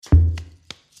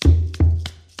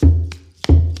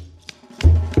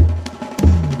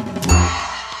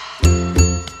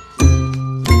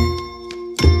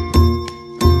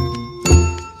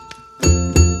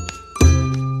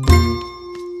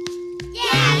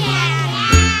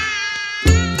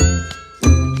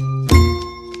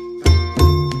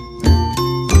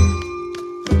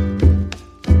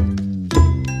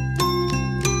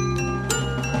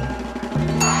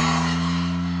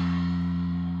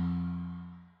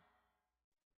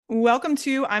Welcome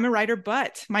to I'm a Writer,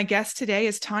 but my guest today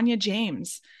is Tania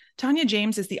James. Tania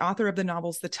James is the author of the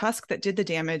novels The Tusk That Did the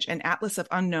Damage and Atlas of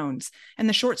Unknowns, and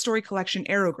the short story collection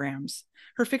Aerograms.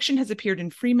 Her fiction has appeared in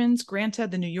Freeman's, Granta,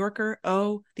 The New Yorker,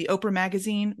 O, The Oprah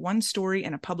Magazine, One Story,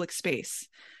 and A Public Space.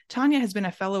 Tania has been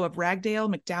a fellow of Ragdale,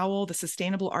 McDowell, the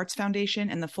Sustainable Arts Foundation,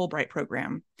 and the Fulbright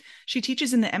Program. She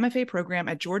teaches in the MFA program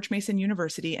at George Mason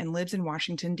University and lives in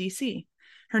Washington, D.C.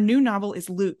 Her new novel is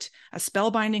Loot, a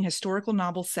spellbinding historical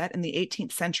novel set in the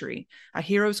 18th century, a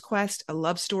hero's quest, a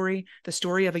love story, the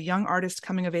story of a young artist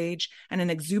coming of age, and an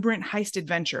exuberant heist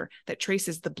adventure that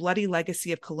traces the bloody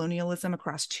legacy of colonialism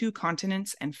across 2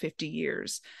 continents and 50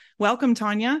 years. Welcome,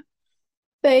 Tania.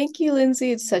 Thank you,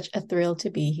 Lindsay. It's such a thrill to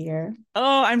be here.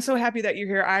 Oh, I'm so happy that you're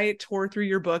here. I tore through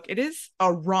your book. It is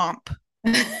a romp.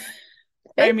 I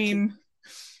Thank you. mean,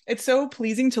 it's so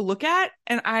pleasing to look at,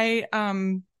 and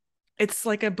it's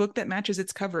like a book that matches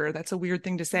its cover. That's a weird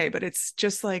thing to say, but it's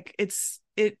just like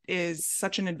it is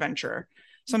such an adventure.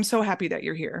 So I'm so happy that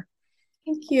you're here.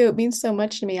 Thank you. It means so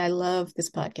much to me. I love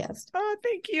this podcast. Oh,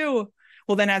 thank you.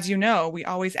 Well, then, as you know, we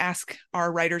always ask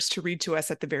our writers to read to us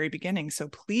at the very beginning. So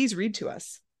please read to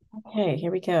us. Okay,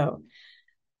 here we go.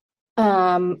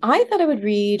 I thought I would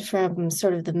read from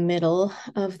sort of the middle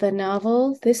of the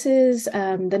novel.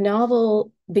 The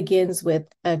novel begins with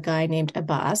a guy named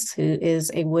Abbas, who is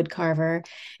a wood carver.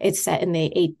 It's set in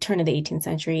the turn of the 18th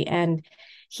century, and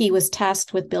he was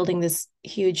tasked with building this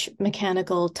huge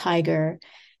mechanical tiger,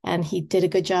 and he did a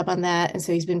good job on that. And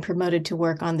so he's been promoted to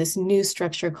work on this new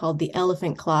structure called the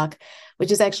elephant clock,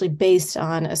 which is actually based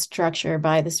on a structure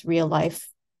by this real life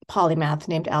polymath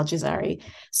named Al Jazari.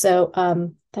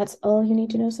 So that's all you need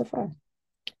to know so far.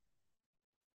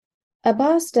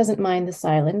 Abbas doesn't mind the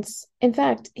silence. In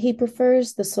fact, he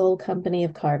prefers the sole company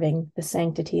of carving, the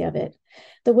sanctity of it,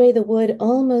 the way the wood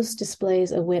almost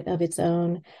displays a wit of its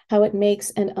own, how it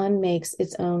makes and unmakes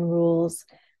its own rules,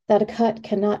 that a cut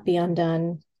cannot be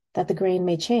undone, that the grain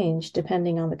may change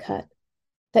depending on the cut,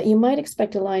 that you might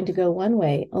expect a line to go one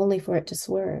way only for it to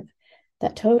swerve,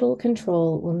 that total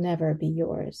control will never be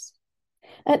yours.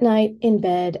 At night, in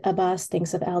bed, Abbas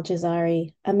thinks of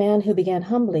Al-Jazari, a man who began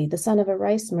humbly, the son of a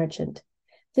rice merchant.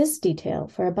 This detail,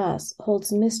 for Abbas,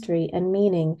 holds mystery and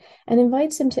meaning and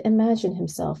invites him to imagine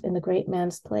himself in the great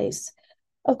man's place.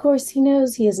 Of course, he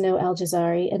knows he is no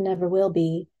Al-Jazari and never will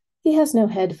be. He has no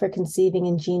head for conceiving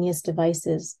ingenious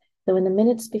devices, though in the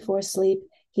minutes before sleep,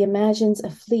 he imagines a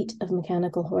fleet of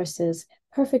mechanical horses,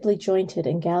 perfectly jointed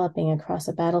and galloping across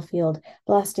a battlefield,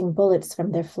 blasting bullets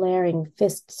from their flaring,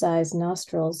 fist-sized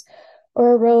nostrils,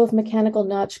 or a row of mechanical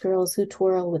notch girls who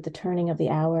twirl with the turning of the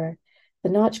hour. The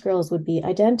notch girls would be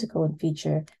identical in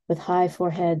feature, with high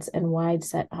foreheads and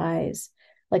wide-set eyes,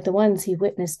 like the ones he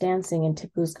witnessed dancing in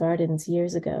Tipu's gardens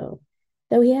years ago.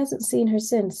 Though he hasn't seen her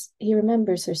since, he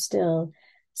remembers her still.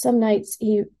 Some nights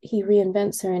he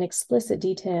reinvents her in explicit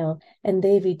detail, and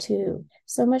Devi too,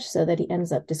 so much so that he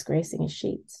ends up disgracing his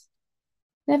sheets.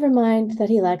 Never mind that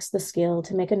he lacks the skill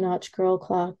to make a notch girl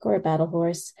clock or a battle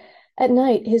horse. At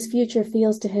night, his future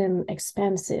feels to him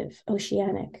expansive,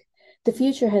 oceanic. The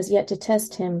future has yet to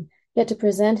test him, yet to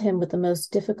present him with the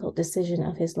most difficult decision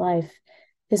of his life.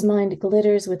 His mind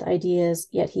glitters with ideas,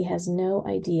 yet he has no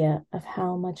idea of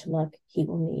how much luck he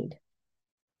will need.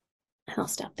 I'll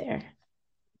stop there.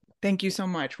 Thank you so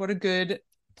much. What a good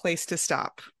place to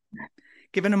stop.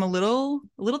 Giving him a little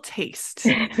taste,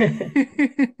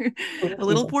 a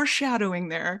little foreshadowing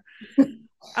there.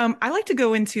 I like to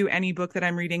go into any book that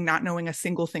I'm reading not knowing a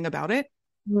single thing about it,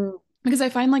 because I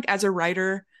find like as a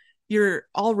writer, you're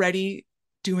already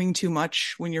doing too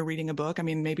much when you're reading a book. I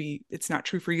mean, maybe it's not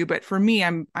true for you, but for me,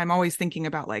 I'm always thinking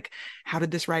about like, how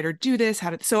did this writer do this?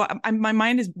 My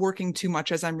mind is working too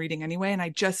much as I'm reading anyway, and I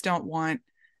just don't want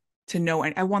to know,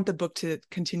 and I want the book to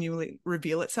continually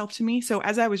reveal itself to me. So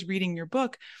as I was reading your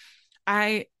book,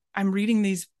 I'm reading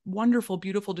these wonderful,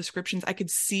 beautiful descriptions. I could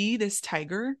see this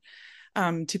tiger,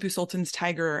 Tipu Sultan's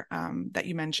tiger, that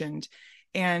you mentioned,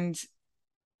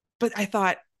 but I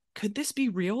thought, could this be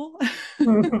real?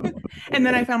 And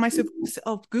then I found myself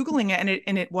Googling it,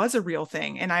 and it was a real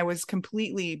thing, and I was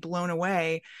completely blown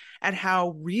away at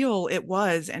how real it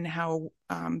was and how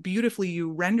beautifully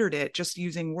you rendered it just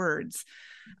using words.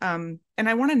 And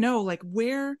I want to know, like,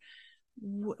 where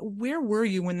were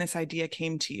you when this idea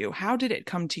came to you? How did it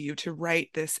come to you to write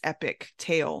this epic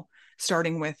tale,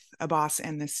 starting with Abbas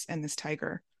and this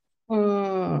tiger?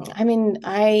 I mean,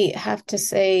 I have to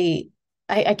say,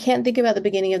 I can't think about the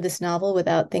beginning of this novel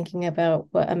without thinking about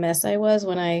what a mess I was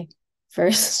when I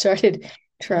first started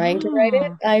trying to write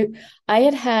it. Oh,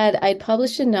 I'd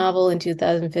published a novel in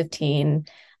 2015,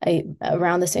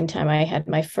 around the same time I had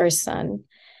my first son.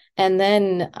 And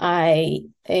then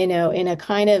in a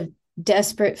kind of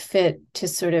desperate fit to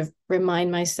sort of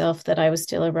remind myself that I was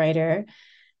still a writer,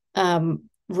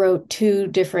 wrote two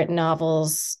different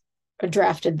novels, or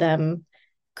drafted them,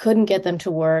 couldn't get them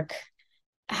to work,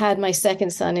 had my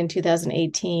second son in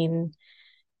 2018.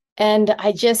 And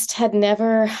I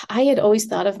had always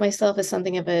thought of myself as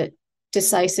something of a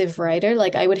decisive writer.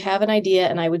 Like I would have an idea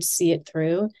and I would see it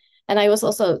through. And I was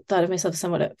also thought of myself as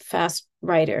somewhat a fast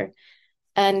writer.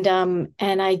 And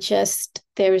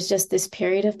there was just this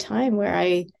period of time where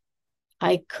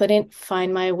I couldn't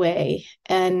find my way.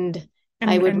 And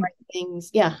I would And write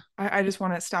things. Yeah. I just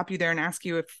want to stop you there and ask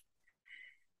you if,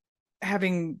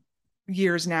 having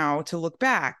years now to look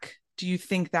back, do you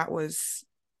think that was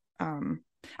um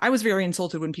I was very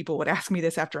insulted when people would ask me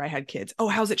this after I had kids. Oh,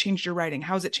 how's it changed your writing?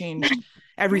 How's it changed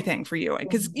everything for you?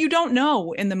 Because you don't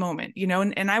know in the moment,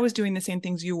 and I was doing the same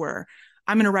things you were.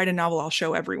 I'm going to write a novel, I'll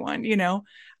show everyone. Yeah.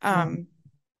 Um,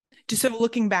 so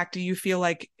looking back, do you feel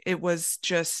like it was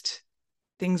just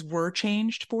things were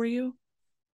changed for you?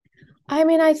 I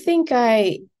mean,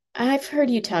 I've heard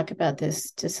you talk about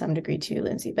this to some degree too,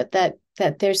 Lindsay, but that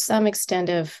there's some extent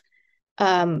of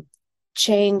um,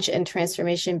 change and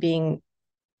transformation being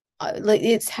like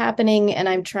it's happening, and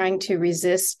I'm trying to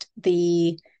resist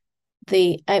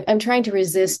I'm trying to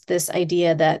resist this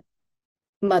idea that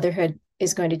motherhood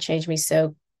is going to change me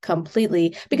so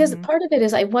completely, because Mm-hmm. part of it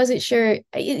is I wasn't sure.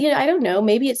 I don't know.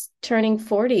 Maybe it's turning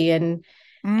 40, and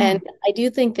Mm, I do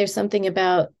think there's something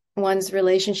about one's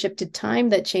relationship to time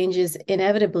that changes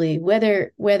inevitably,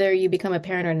 whether you become a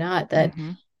parent or not,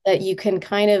 mm-hmm. that you can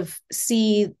kind of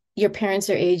see your parents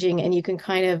are aging, and you can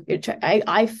kind of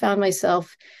I found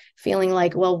myself feeling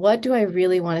like, well, what do I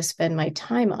really want to spend my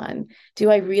time on?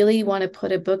 Do I really want to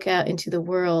put a book out into the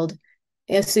world,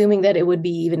 assuming that it would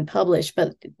be even published,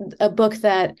 but a book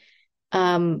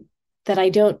um,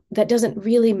 that doesn't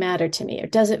really matter to me, or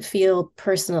doesn't feel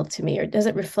personal to me, or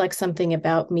doesn't reflect something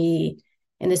about me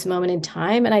in this moment in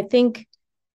time. And I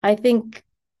think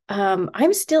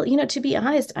I'm still, to be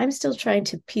honest, I'm still trying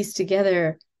to piece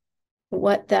together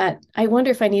I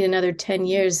wonder if I need another 10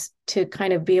 years to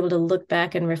kind of be able to look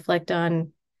back and reflect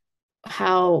on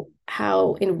how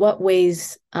in what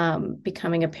ways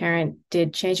becoming a parent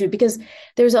did change me, because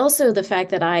there's also the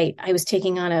fact that I was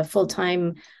taking on a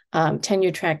full-time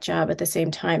tenure track job at the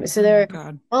same time, so Oh there my are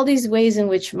God. all these ways in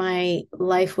which my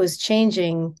life was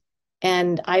changing,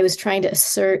 and I was trying to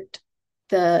assert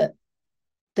the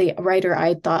the writer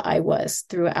I thought I was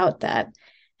throughout that.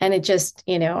 And it just,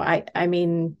 I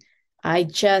mean, I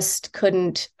just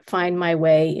couldn't find my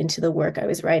way into the work I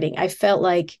was writing. I felt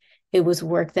like it was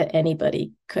work that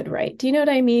anybody could write. Do you know what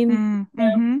I mean? Mm,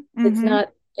 mm-hmm. It's Mm-hmm. not,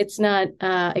 it's not,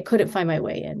 I couldn't find my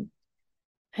way in.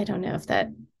 I don't know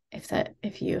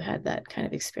if you had that kind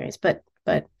of experience, but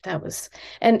that was,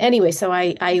 and anyway, so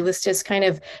I was just kind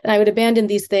of, and I would abandon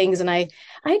these things, and I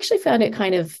actually found it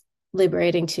kind of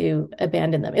liberating to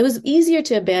abandon them. It was easier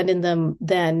to abandon them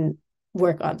than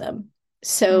work on them.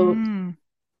 So Mm.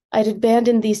 I'd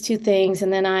abandoned these two things,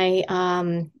 and then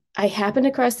I happened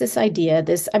across this idea,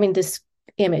 this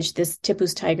image, this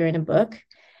Tipu's tiger in a book,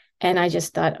 and I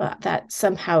just thought that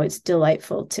somehow it's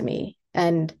delightful to me,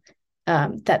 and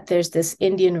that there's this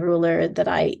Indian ruler that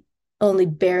I only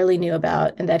barely knew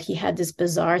about, and that he had this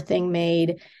bizarre thing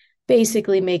made,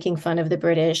 basically making fun of the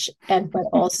British, and but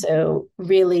also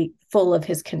really full of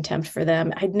his contempt for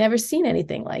them. I'd never seen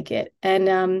anything like it, and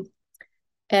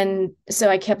so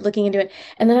I kept looking into it,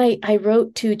 and then I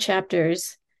wrote two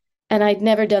chapters, and I'd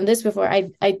never done this before. I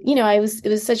was it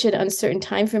was such an uncertain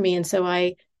time for me, and so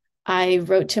I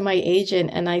wrote to my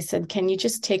agent and I said, "Can you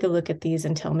just take a look at these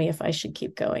and tell me if I should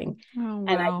keep going?" Oh,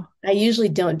 And wow. I usually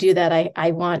don't do that.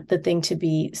 I want the thing to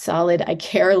be solid. I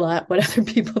care a lot what other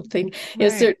people think.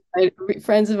 Right.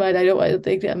 Friends of mine, I don't want to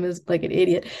think I'm like an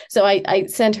idiot. So I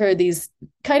sent her these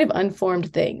kind of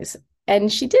unformed things,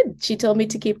 and she did. She told me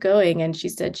to keep going, and she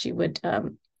said she would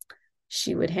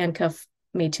handcuff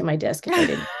me to my desk if I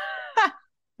didn't.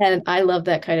 And I love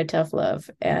that kind of tough love,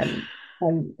 and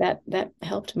that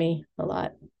helped me a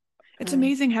lot. It's Um,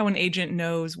 amazing how an agent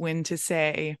knows when to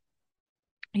say,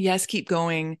 yes, keep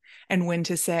going, and when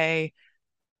to say,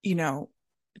 you know,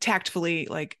 tactfully,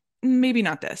 like, maybe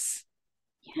not this.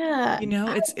 yeah,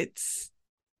 It's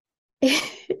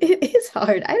it is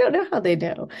hard. I don't know how they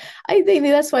know. I think maybe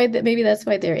that's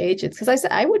why they're agents. Because I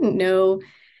said I wouldn't know,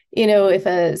 if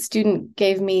a student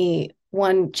gave me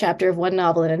one chapter of one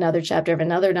novel and another chapter of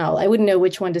another novel, I wouldn't know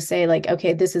which one to say, like,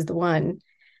 okay, this is the one.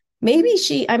 maybe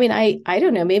she, I mean, I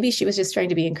don't know, maybe she was just trying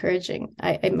to be encouraging.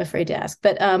 I'm afraid to ask,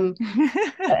 but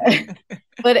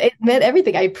but it meant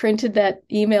everything. I printed that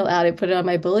email out and put it on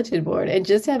my bulletin board, and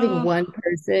just having Oh, one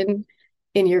person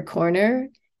in your corner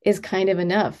is kind of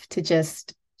enough to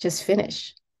just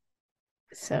finish.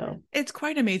 So, it's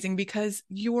quite amazing because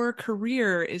your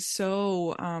career is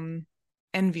so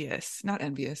envious, not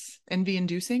envious, envy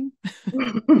inducing.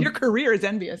 Your career is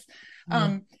envious.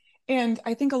 Um, and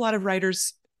I think a lot of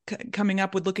writers coming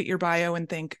up would look at your bio and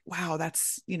think, wow,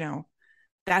 that's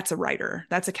a writer.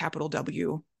 That's a capital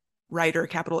W writer,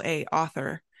 capital A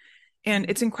author. And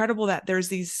it's incredible that there's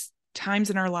these times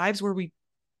in our lives where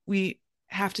we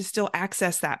have to still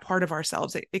access that part of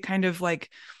ourselves. It kind of like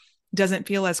doesn't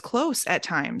feel as close at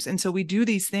times. And so we do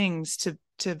these things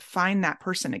to find that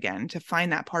person again, to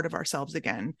find that part of ourselves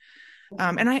again.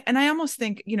 And I almost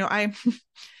think, I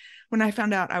when I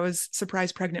found out I was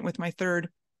surprise pregnant with my third,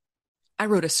 I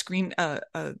wrote a screen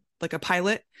like a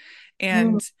pilot,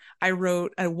 Mm. and I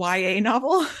wrote a YA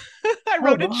novel. I Oh,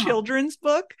 wrote a wow. children's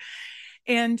book,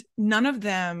 and none of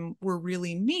them were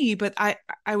really me, but I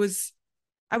was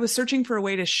searching for a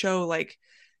way to show like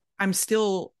I'm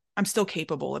still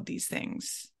capable of these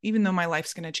things, even though my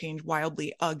life's going to change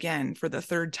wildly again for the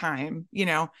third time.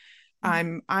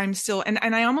 I'm still,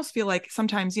 and I almost feel like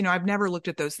sometimes, I've never looked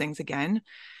at those things again.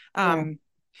 Yeah. Um,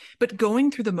 but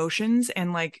going through the motions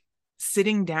and like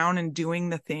sitting down and doing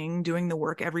the thing, doing the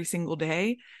work every single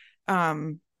day,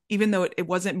 um, even though it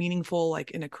wasn't meaningful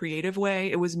like in a creative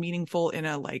way, it was meaningful in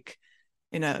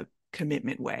a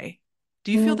commitment way.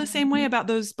 Do you feel the same way Mhm. about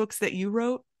those books that you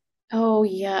wrote? Oh,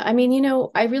 yeah. I mean,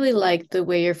 I really like the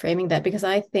way you're framing that because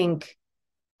I think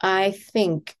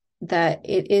that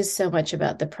it is so much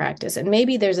about the practice. And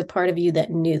maybe there's a part of you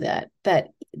that knew that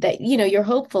you're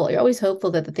hopeful. You're always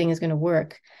hopeful that the thing is going to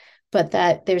work, but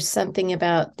that there's something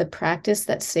about the practice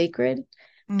that's sacred.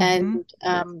 And Mm-hmm.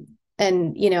 um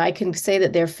I can say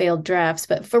that they're failed drafts,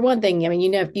 but for one thing, I mean,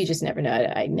 you just never know.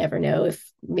 I never know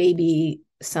if maybe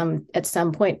at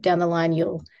some point down the line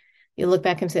you'll look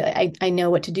back and say, I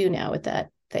know what to do now with that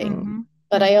thing. Mm-hmm.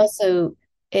 But I Mm-hmm. also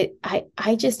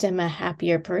I just am a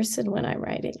happier person when I'm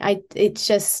writing. I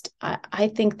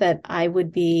think that I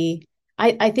would be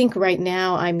I think right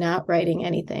now I'm not writing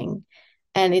anything.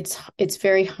 And it's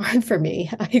very hard for me.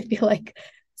 I feel like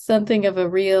something of a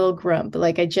real grump.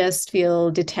 Like I just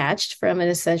feel detached from an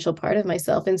essential part of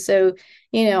myself. And so,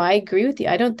 I agree with you.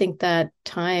 I don't think that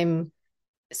time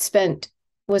spent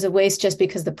was a waste just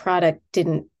because the product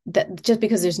didn't that just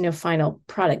because there's no final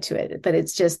product to it, but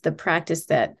it's just the practice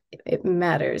that it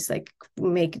matters, like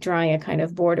make drawing a kind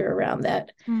of border around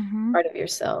that Mm-hmm. part of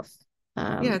yourself.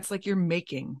 Yeah, um it's like you're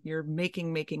making,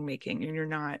 and you're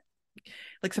not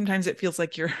like sometimes it feels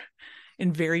like you're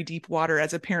in very deep water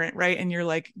as a parent, right? And you're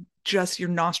like just your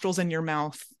nostrils and your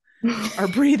mouth are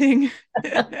breathing.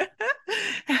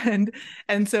 and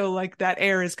and so like that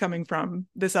air is coming from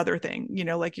this other thing,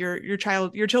 like your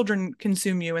children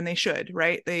consume you, and they should,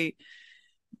 right? They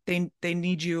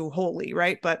need you wholly,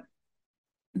 right? But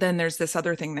then there's this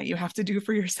other thing that you have to do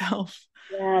for yourself.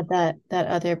 Yeah, that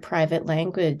other private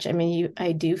language. I mean,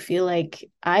 I do feel like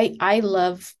I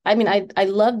love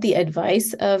the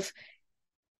advice of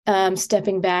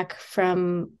stepping back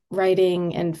from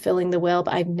writing and filling the well,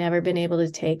 but I've never been able to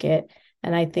take it.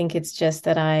 And I think it's just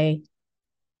that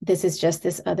this is just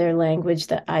this other language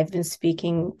that I've been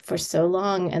speaking for so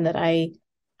long, and that I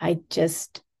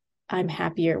just I'm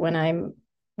happier when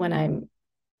I'm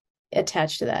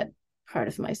attached to that part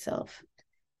of myself.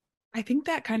 I think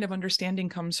that kind of understanding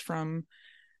comes from,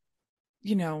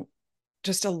 you know,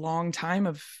 just a long time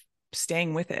of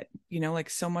staying with it, like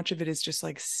so much of it is just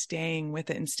like staying with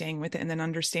it and staying with it, and then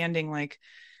understanding like,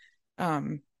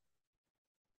 um,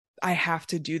 I have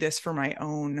to do this for my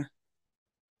own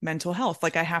mental health.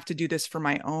 Like I have to do this for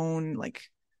my own like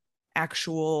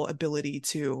actual ability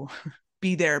to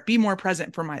be there, be more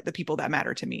present for the people that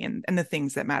matter to me, and the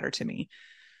things that matter to me.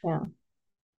 Yeah.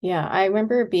 Yeah, I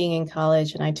remember being in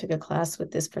college and I took a class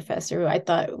with this professor who I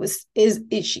thought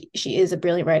she is a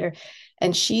brilliant writer.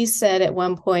 And she said at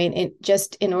one point,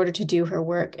 just in order to do her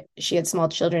work, she had small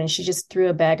children and she just threw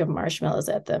a bag of marshmallows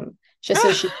at them just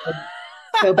so she could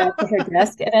go back to her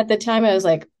desk. And at the time I was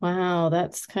like, wow,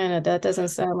 that doesn't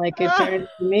sound like good parenting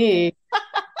to me.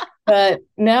 But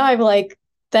now I'm like,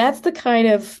 that's the kind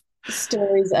of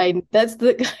that's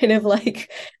the kind of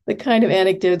like the kind of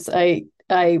anecdotes I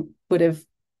would have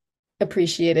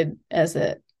appreciated as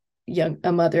a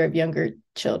mother of younger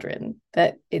children,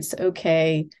 that it's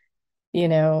okay you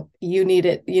need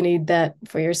it, you need that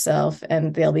for yourself,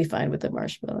 and they'll be fine with the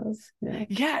marshmallows. Yeah.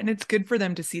 Yeah, and it's good for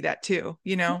them to see that too,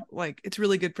 like it's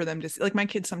really good for them to see. Like my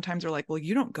kids sometimes are like, "Well,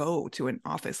 you don't go to an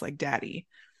office like daddy."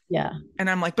 Yeah. And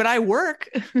I'm like, "But I work."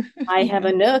 I have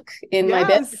a nook in my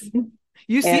Yes. bedroom.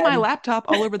 You see my And laptop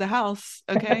all over the house,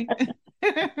 okay?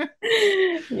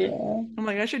 yeah. I'm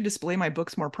like, I should display my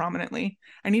books more prominently.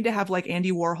 I need to have like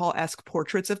Andy Warhol-esque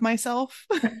portraits of myself.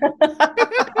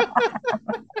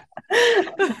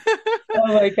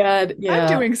 Oh my God. I'm Yeah.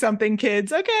 doing something,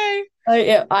 kids. Okay.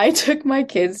 I took my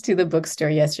kids to the bookstore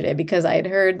yesterday because I had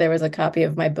heard there was a copy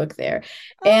of my book there.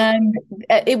 Oh, And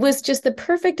it was just the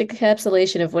perfect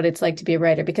encapsulation of what it's like to be a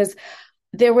writer, because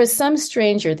there was some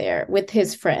stranger there with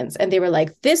his friends, and they were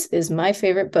like, "This is my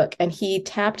favorite book." And he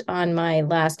tapped on my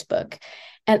last book.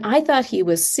 And I thought he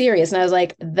was serious. And I was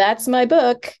like, "That's my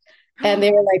book." And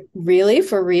they were like, "Really?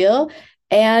 For real?"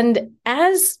 And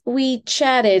as we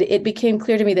chatted, it became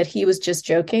clear to me that he was just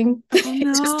joking. oh He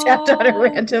just tapped on a no.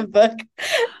 random book.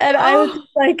 And I was Oh.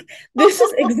 like, this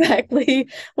is exactly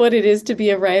what it is to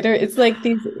be a writer. It's like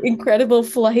these incredible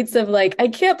flights of like, I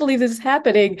can't believe this is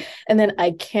happening. And then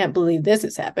I can't believe this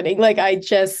is happening. Like I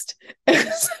just, it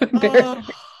was so embarrassing.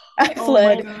 Oh. I Oh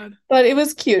my fled, God. but it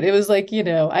was cute. It was like,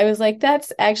 I was like,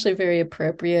 that's actually very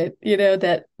appropriate,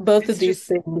 that both of It's these just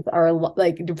things are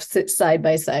like sit side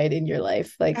by side in your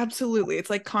life. Like, absolutely. It's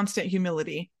like constant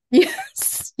humility. yes,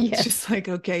 It's yes, just like,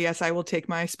 okay, yes, I will take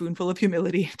my spoonful of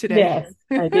humility today. yes,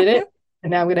 I did it.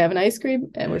 And now I'm gonna have an ice cream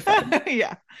and we're fine.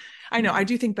 Yeah. I know. I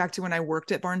do think back to when I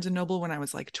worked at Barnes and Noble when I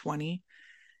was like 20.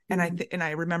 And Mm. and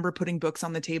I remember putting books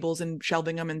on the tables and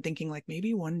shelving them and thinking like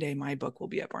maybe one day my book will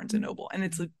be at Barnes and Noble. And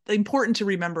it's important to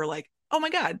remember like, oh my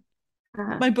God,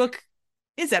 Ah. my book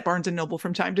is at Barnes and Noble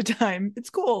from time to time. It's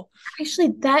cool.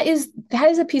 Actually, that is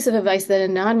a piece of advice that a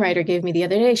non-writer gave me the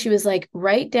other day. She was like,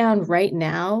 write down right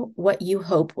now what you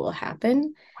hope will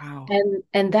happen. Wow.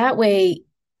 And that way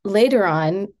later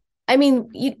on, I mean,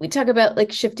 we talk about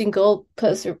like shifting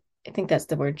goalposts, or I think that's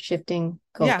the word, shifting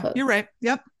Yeah, goalposts. you're right.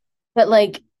 Yep. But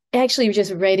like actually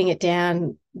just writing it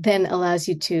down then allows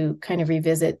you to kind of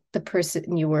revisit the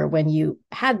person you were when you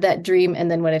had that dream. And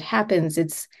then when it happens,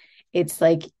 it's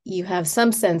like you have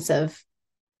some sense of,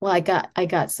 well, I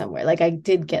got somewhere. Like I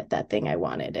did get that thing I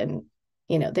wanted. And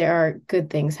there are good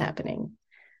things happening.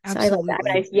 So I like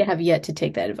that. Absolutely. I have yet to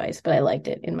take that advice, but I liked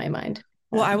it in my mind.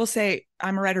 Well, I will say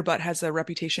I'm a writer, but has a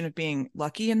reputation of being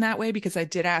lucky in that way because I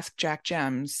did ask Jack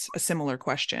Gems a similar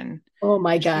question Oh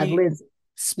my and God, she Liz. Yeah.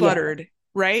 sputtered,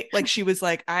 right? Like she was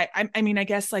like, I mean, I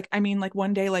guess like, I mean, like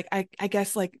one day, like I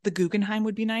guess like the Guggenheim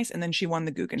would be nice. And then she won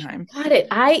the Guggenheim. Got it.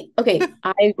 I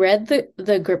read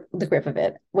the grip of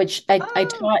it, which I Oh,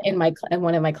 taught in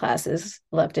one of my classes,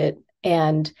 loved it.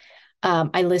 And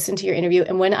I listened to your interview.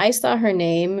 And when I saw her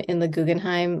name in the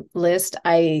Guggenheim list,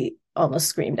 I almost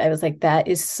screamed. I was like, that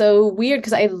is so weird,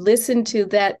 because I listened to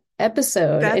that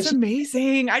episode and that's she's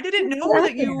amazing. I didn't know out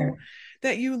that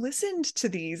there. you listened to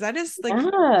these. That is like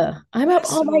Yeah, I'm that up. is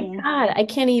Oh my so God, I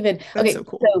can't even. that's so Okay,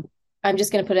 cool. so I'm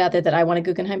just gonna put it out there that I want a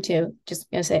Guggenheim too. Just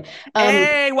gonna say, um,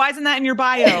 Hey, why isn't that in your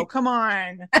bio? Come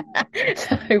on.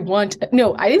 I want.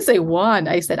 No, I didn't say want.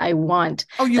 I said I want.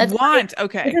 Oh, you That's want. this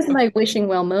Okay. is Okay. my wishing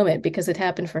well moment because it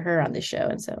happened for her on the show,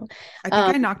 and so I think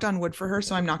um, I knocked on wood for her,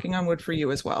 so I'm knocking on wood for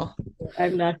you as well.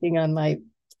 I'm knocking on my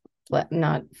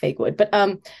not fake wood, but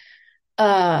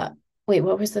uh, wait,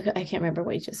 what was the? I can't remember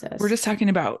what you just We're says. just talking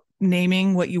about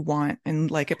naming what you want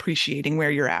and like appreciating where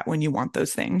you're at when you want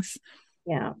those things.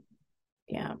 Yeah,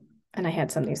 yeah. And I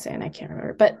had something to say and I can't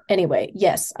remember. But anyway,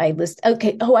 yes, I list.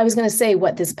 Okay. Oh, I was going to say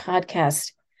what this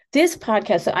podcast.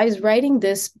 So I was writing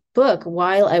this book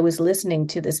while I was listening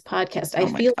to this podcast. I Oh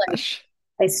my feel like gosh.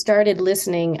 I started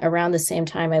listening around the same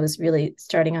time I was really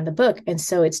starting on the book. And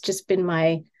so it's just been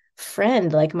my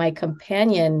friend, like my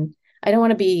companion. I don't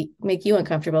want to make you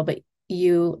uncomfortable, but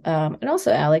you, and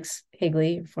also Alex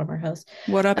Higley, former host.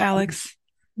 What up, Um, Alex?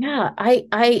 yeah,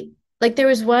 I like there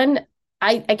was one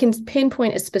I can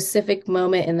pinpoint a specific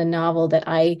moment in the novel that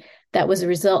was a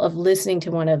result of listening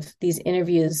to one of these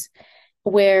interviews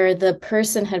where the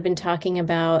person had been talking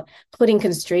about putting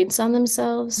constraints on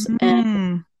themselves. And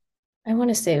Mm. I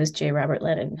want to say it was J. Robert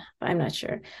Lennon, but I'm not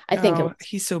sure. I think it Oh, was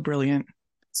he's so brilliant.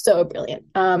 so brilliant.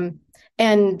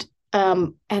 And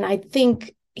I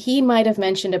think he might have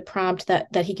mentioned a prompt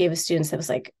that he gave his students that was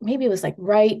like, maybe it was like,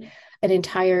 write an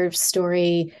entire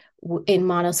story in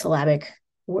monosyllabic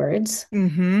words.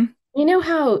 Mm-hmm. You know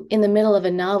how in the middle of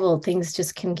a novel things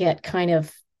just can get kind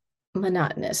of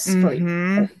monotonous for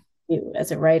Mm-hmm. you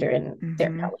as a writer, and they're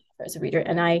Mm-hmm. probably as a reader.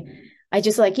 And I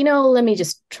just like, let me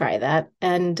just try that.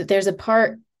 And there's a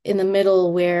part in the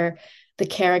middle where the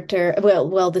character,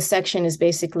 well, the section is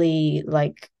basically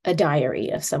like a diary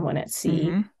of someone at sea.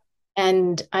 Mm-hmm.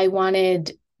 And I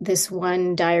wanted this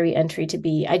one diary entry to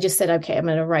be, I just said, okay, I'm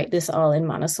going to write this all in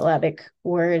monosyllabic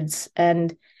words.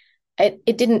 And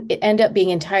it didn't end up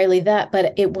being entirely that,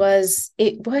 but it was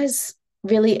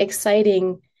really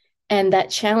exciting. And that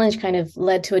challenge kind of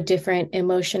led to a different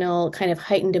emotional, kind of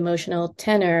heightened emotional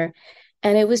tenor.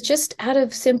 And it was just out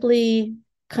of simply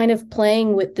kind of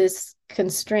playing with this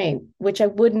constraint, which I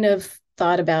wouldn't have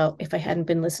thought about if I hadn't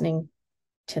been listening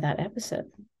to that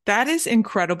episode. That is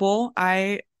incredible.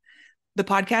 The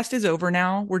podcast is over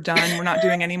now. We're done. We're not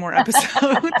doing any more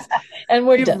episodes. And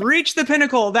we're We've done. reached the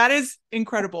pinnacle. That is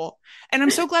incredible. And I'm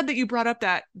so glad that you brought up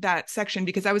that section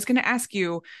because I was going to ask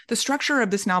you, the structure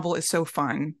of this novel is so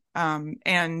fun.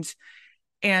 And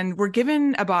we're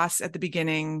given a boss at the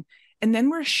beginning, and then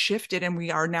we're shifted and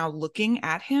we are now looking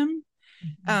at him.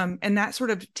 And that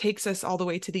sort of takes us all the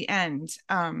way to the end.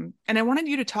 And I wanted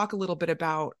you to talk a little bit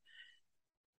about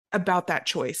that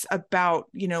choice, about,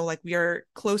 like we are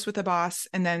close with the boss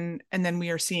and then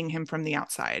we are seeing him from the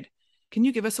outside. Can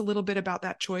you give us a little bit about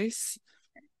that choice?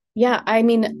 Yeah, I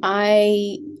mean,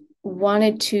 I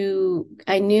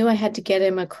knew I had to get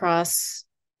him across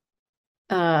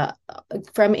uh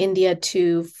from India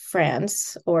to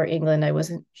France or England. I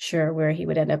wasn't sure where he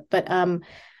would end up, but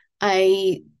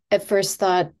I at first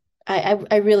thought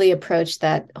I really approached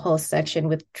that whole section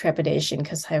with trepidation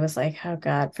because I was like, oh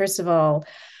God, first of all,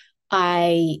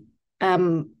 I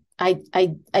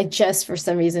I just for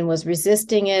some reason was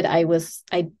resisting it.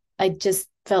 I just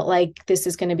felt like this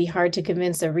is going to be hard to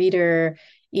convince a reader,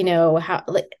 how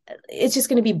like it's just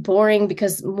going to be boring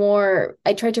because more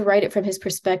I tried to write it from his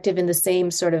perspective in the same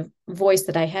sort of voice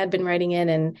that I had been writing in,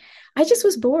 and I just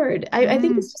was bored. I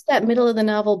think Mm, it's just that middle of the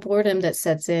novel boredom that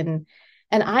sets in.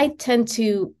 And I tend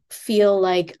to feel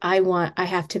like I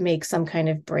have to make some kind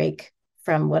of break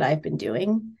from what I've been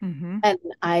doing. mm-hmm, And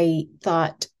I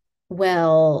thought,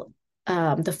 well,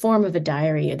 the form of a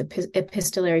diary or the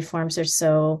epistolary forms are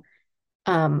so,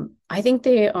 I think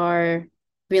they are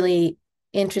really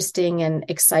interesting and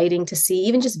exciting to see.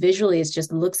 Even just visually, it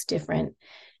just looks different.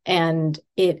 And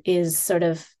it is sort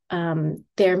of,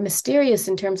 they're mysterious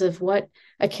in terms of what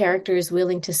a character is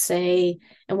willing to say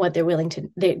and what they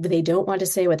don't want to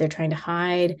say, what they're trying to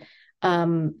hide.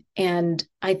 And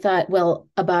I thought, well,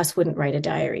 Abbas wouldn't write a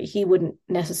diary. He wouldn't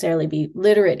necessarily be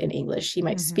literate in English. He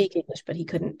might mm-hmm, speak English, but he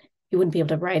wouldn't be able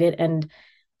to write it. And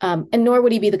nor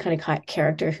would he be the kind of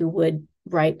character who would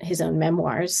write his own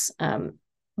memoirs.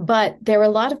 But there were a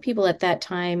lot of people at that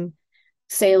time,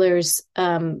 sailors,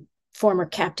 former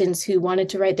captains who wanted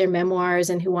to write their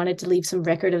memoirs and who wanted to leave some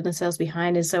record of themselves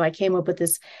behind. And so I came up with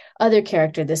this other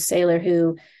character, this sailor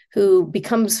who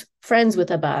becomes friends with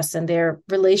Abbas, and their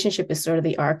relationship is sort of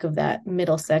the arc of that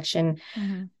middle section.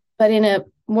 mm-hmm, But in a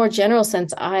more general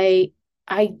sense, I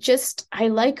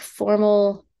like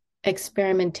formal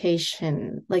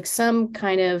experimentation, like some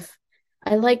kind of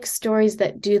I like stories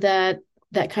that do that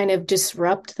kind of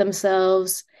disrupt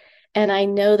themselves. And I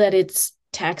know that it's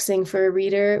taxing for a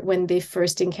reader when they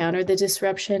first encounter the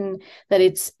disruption, that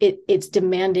it's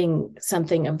demanding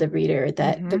something of the reader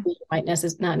that the mm-hmm, reader might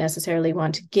not necessarily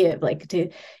want to give. Like a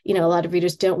lot of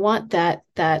readers don't want that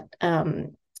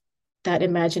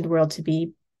imagined world to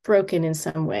be broken in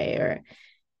some way, or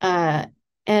uh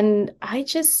and I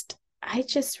just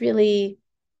really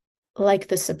like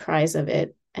the surprise of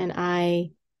it. And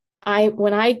I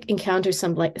when I encounter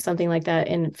something like that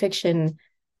in fiction,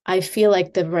 I feel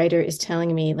like the writer is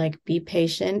telling me, like, be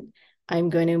patient. I'm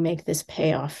going to make this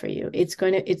pay off for you. It's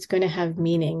going to have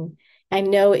meaning. I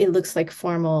know it looks like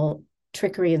formal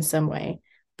trickery in some way,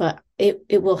 but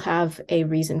it will have a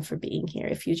reason for being here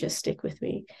if you just stick with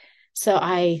me. So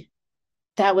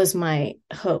that was my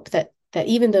hope, that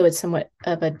even though it's somewhat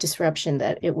of a disruption,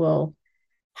 that it will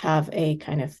have a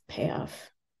kind of payoff.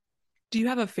 Do you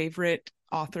have a favorite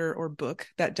author or book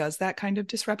that does that kind of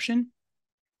disruption?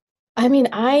 I mean,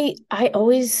 I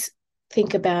always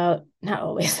think about, not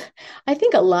always, I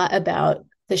think a lot about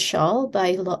The Shawl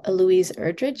by Louise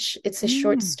Erdrich. It's a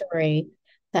short Mm, story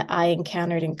that I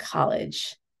encountered in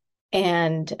college.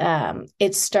 And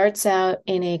it starts out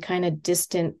in a kind of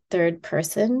distant third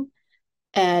person,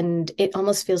 and it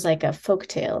almost feels like a folk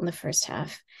tale in the first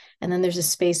half. And then there's a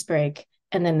space break,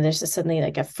 and then there's suddenly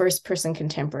like a first person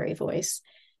contemporary voice.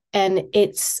 And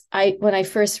I when I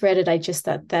first read it, I just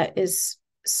thought that is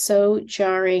so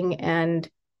jarring. And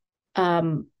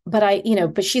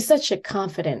but she's such a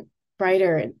confident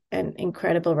writer and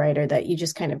incredible writer that you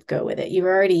just kind of go with it. You're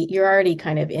already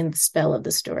kind of in the spell of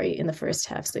the story in the first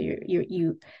half, so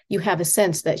you have a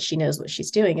sense that she knows what she's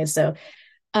doing. And so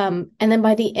And then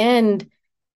by the end,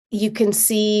 you can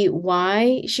see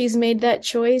why she's made that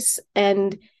choice.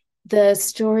 And the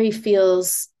story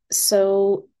feels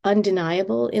so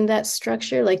undeniable in that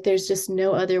structure. Like there's just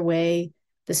no other way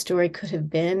the story could have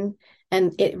been.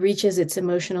 And it reaches its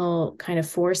emotional kind of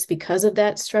force because of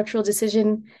that structural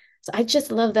decision. So I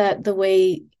just love that the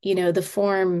way, the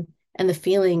form and the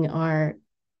feeling are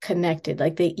connected.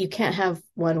 Like you can't have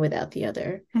one without the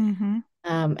other. Mm-hmm.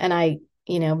 And I,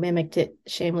 mimicked it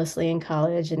shamelessly in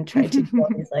college and tried to do all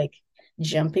these like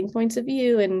jumping points of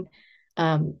view.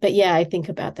 But yeah, I think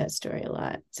about that story a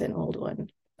lot. It's an old one.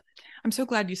 I'm so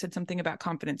glad you said something about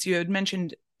confidence. You had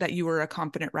mentioned that you were a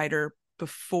confident writer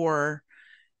before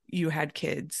you had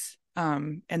kids.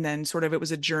 And then sort of it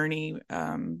was a journey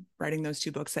writing those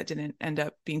two books that didn't end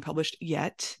up being published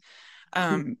yet,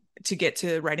 to get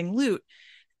to writing Loot.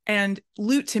 And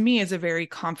Loot to me is a very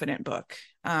confident book.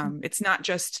 It's not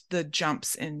just the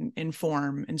jumps in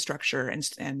form and structure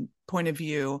and point of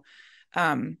view,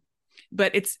 um,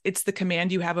 but it's the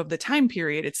command you have of the time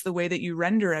period. It's the way that you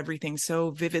render everything so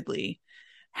vividly.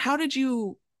 How did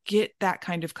you get that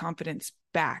kind of confidence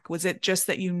back? Was it just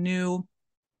that you knew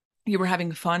you were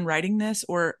having fun writing this,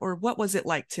 or what was it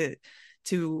like to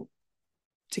to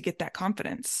get that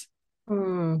confidence?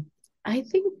 Hmm. I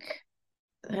think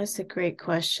that's a great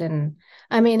question.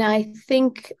 I mean, I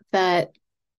think there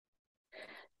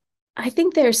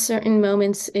are certain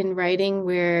moments in writing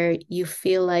where you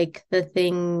feel like the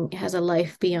thing has a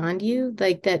life beyond you,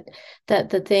 like that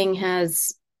the thing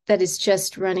has that is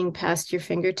just running past your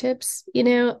fingertips,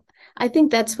 I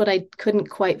think that's what I couldn't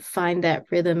quite find that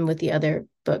rhythm with the other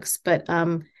books, but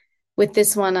with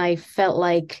this one I felt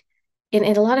like and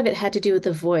a lot of it had to do with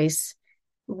the voice,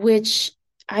 which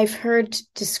I've heard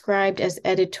described as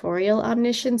editorial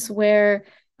omniscience, where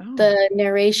Oh. the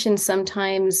narration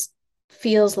sometimes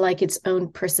feels like its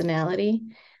own personality.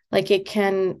 Like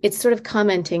it's sort of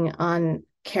commenting on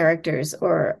characters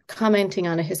or commenting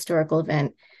on a historical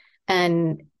event.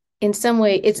 And in some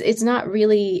way, it's not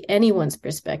really anyone's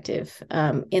perspective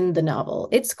in the novel.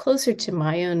 It's closer to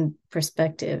my own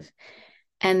perspective.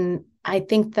 And I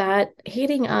think that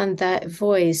hitting on that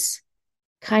voice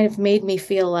kind of made me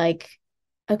feel like,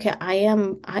 okay,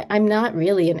 I'm not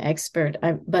really an expert,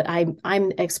 but I'm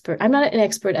expert. I'm not an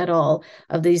expert at all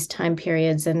of these time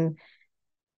periods and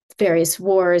various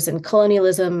wars and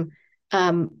colonialism.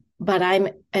 But I'm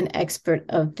an expert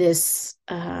of this,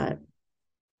 kind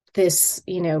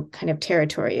of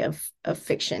territory of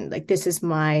fiction. Like this is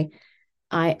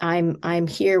I'm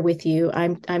here with you.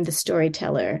 I'm the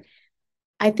storyteller.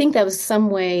 I think that was some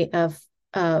way of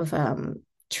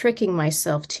tricking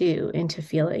myself too into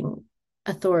feeling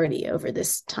authority over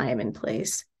this time and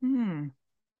place. Hmm.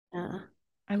 Uh,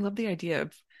 I love the idea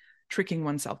of tricking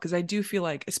oneself, because I do feel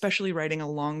like, especially writing a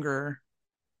longer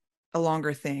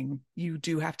thing, you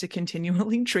do have to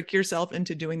continually trick yourself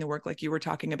into doing the work, like you were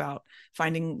talking about,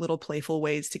 finding little playful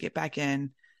ways to get back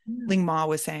in. yeah. Ling Ma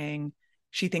was saying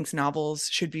she thinks novels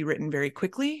should be written very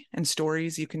quickly and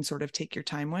stories you can sort of take your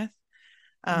time with.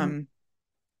 Yeah. Um,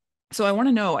 so I want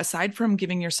to know, aside from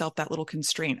giving yourself that little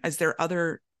constraint, is there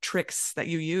other tricks that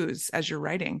you use as you're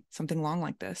writing something long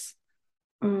like this?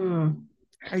 Mm.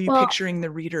 Are you Well, picturing the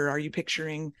reader? Are you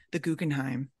picturing the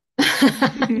Guggenheim?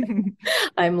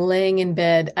 I'm laying in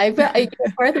bed. Part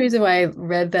of the reason why I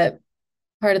read that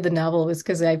part of the novel was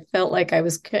because I felt like it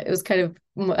was kind of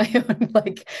my own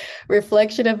like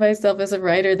reflection of myself as a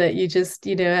writer, that you just,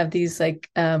 have these like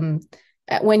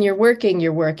when you're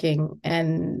working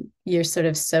and you're sort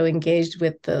of so engaged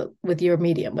with your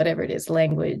medium, whatever it is,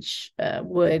 language,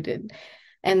 wood,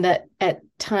 and that at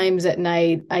times at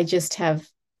night I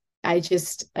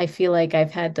feel like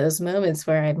I've had those moments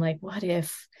where I'm like,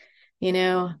 you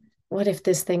know, what if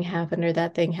this thing happened or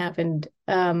that thing happened?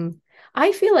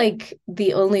 I feel like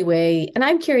the only way, and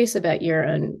I'm curious about your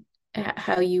own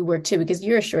how you work too, because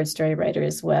you're a short story writer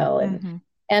as well, Mm-hmm.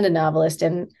 and a novelist,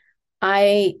 and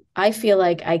I feel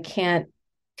like I can't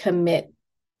commit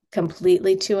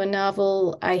completely to a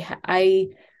novel. I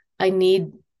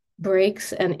need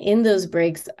breaks, and in those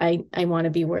breaks, I want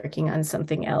to be working on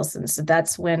something else, and so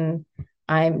that's when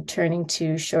I'm turning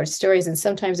to short stories. And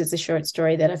sometimes it's a short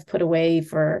story that I've put away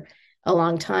for a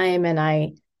long time, and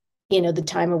the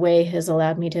time away has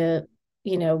allowed me to,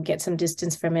 get some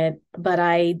distance from it. But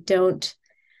I don't.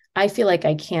 I feel like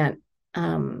I can't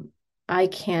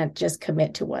just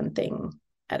commit to one thing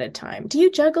at a time. Do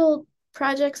you juggle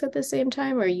projects at the same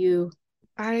time, or you?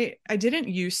 I didn't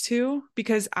used to,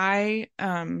 because I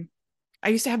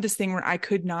used to have this thing where I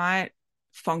could not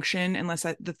function unless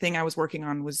the thing I was working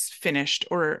on was finished,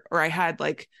 or I had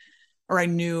like, or I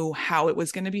knew how it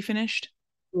was going to be finished.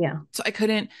 Yeah. So I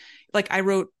couldn't, like,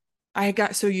 I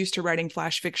got so used to writing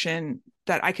flash fiction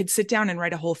that I could sit down and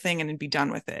write a whole thing and then be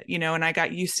done with it, and I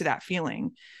got used to that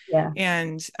feeling. Yeah.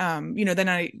 And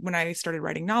then when I started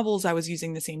writing novels, I was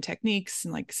using the same techniques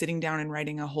and like sitting down and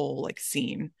writing a whole like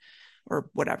scene or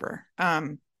whatever.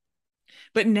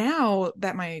 But now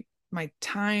that my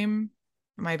time,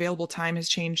 my available time has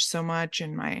changed so much,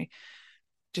 and my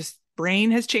just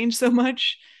brain has changed so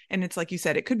much. And it's like you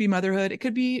said, it could be motherhood, it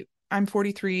could be I'm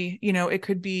 43, it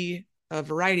could be a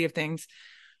variety of things.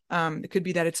 It could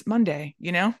be that it's Monday.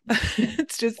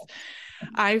 It's just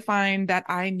I find that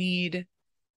I need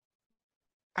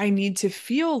to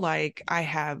feel like I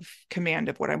have command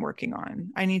of what I'm working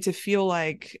on. I need to feel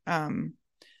like,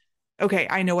 okay,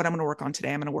 I know what I'm going to work on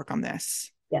today. I'm going to work on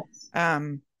this. Yes.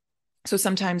 Um, so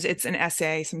sometimes it's an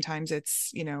essay, sometimes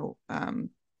it's,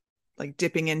 like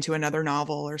dipping into another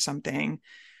novel or something.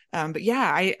 But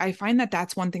yeah, I find that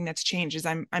that's one thing that's changed is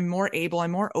I'm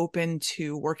more open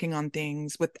to working on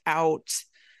things without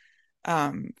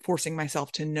forcing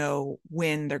myself to know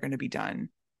when they're going to be done.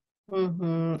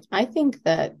 I think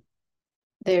that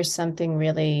there's something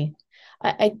really,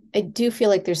 I do feel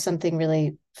like there's something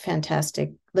really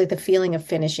fantastic. Like the feeling of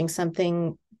finishing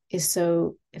something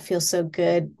it feels so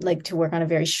good, like to work on a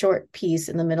very short piece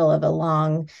in the middle of a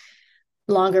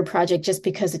longer project, just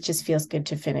because it just feels good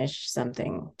to finish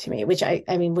something to me, which I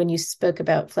mean, when you spoke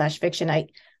about flash fiction,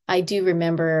 I do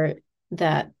remember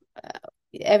that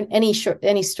any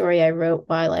story I wrote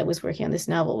while I was working on this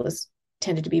novel was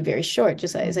tended to be very short,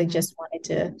 just as I Mm-hmm. just wanted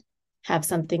to have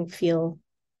something feel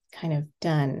kind of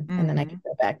done, and then I Mm-hmm. could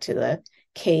go back to the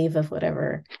cave of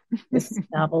whatever this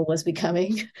novel was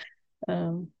becoming.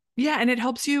 Um, Yeah, and it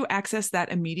helps you access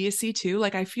that immediacy too.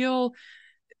 Like I feel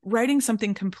writing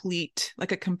something complete,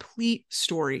 like a complete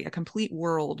story, a complete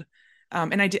world.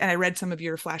 And I read some of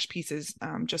your flash pieces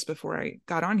just before I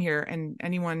got on here, and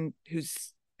anyone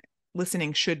who's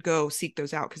listening should go seek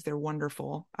those out because they're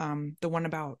wonderful. The one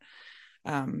about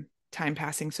time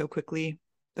passing so quickly,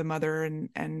 the mother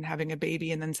and having a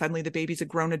baby, and then suddenly the baby's a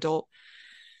grown adult,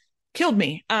 killed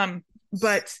me.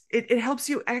 But it helps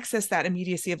you access that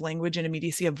immediacy of language and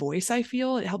immediacy of voice. I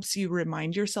feel it helps you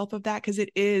remind yourself of that because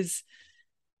it is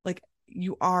like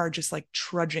you are just like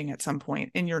trudging at some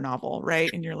point in your novel,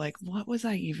 right? And you're like, what was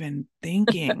I even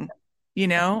thinking?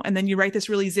 And then you write this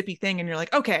really zippy thing and you're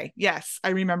like, okay, yes, I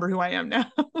remember who I am now.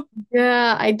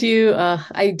 Yeah, I do.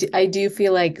 I do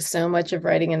feel like so much of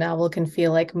writing a novel can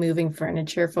feel like moving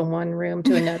furniture from one room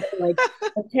to another. Like,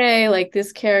 okay, like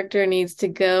this character needs to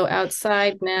go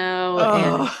outside now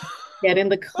and Oh. get in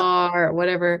the car or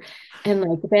whatever. And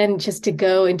like then just to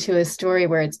go into a story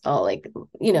where it's all like,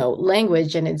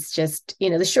 language, and it's just,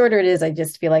 the shorter it is, I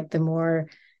just feel like the more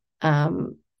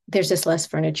there's just less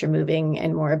furniture moving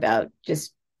and more about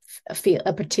just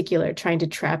a particular trying to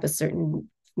trap a certain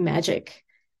magic.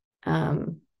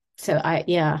 um, so I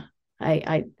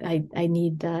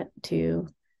need that too.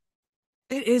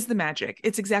 It is the magic.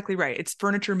 It's exactly right. It's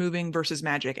furniture moving versus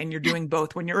magic, and you're doing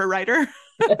both when you're a writer.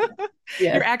 You're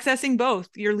Yeah. accessing both.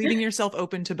 You're leaving yourself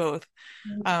open to both.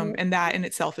 Mhm. And that in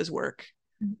itself is work.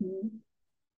 Mhm.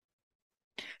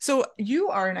 So you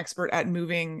are an expert at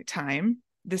moving time.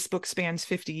 This book spans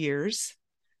 50 years.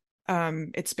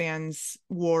 It spans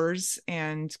wars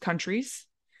and countries.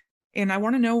 And I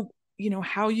want to know,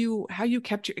 how you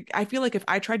kept your, I feel like if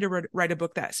I tried to write a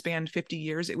book that spanned 50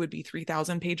 years, it would be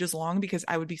 3,000 pages long because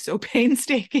I would be so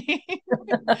painstaking.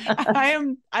 I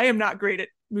am not great at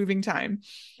moving time.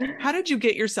 How did you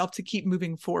get yourself to keep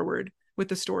moving forward with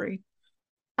the story?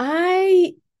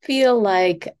 I feel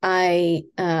like I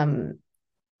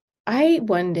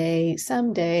one day,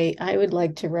 someday, I would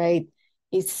like to write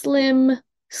a slim,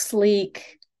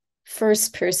 sleek,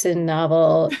 first person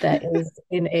novel that is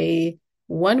in a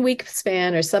 1 week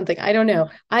span or something. I don't know.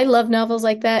 I love novels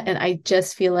like that. And I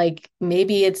just feel like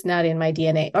maybe it's not in my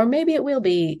DNA, or maybe it will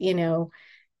be,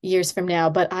 years from now.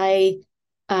 But I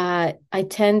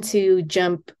tend to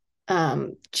jump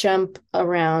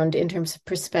around in terms of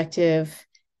perspective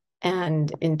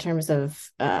and in terms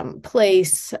of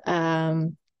place.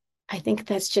 I think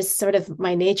that's just sort of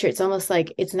my nature. It's almost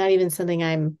like it's not even something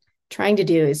I'm trying to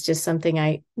do. It's just something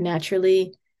I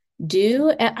naturally do.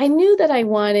 And I knew that I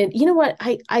wanted, you know what?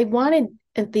 I wanted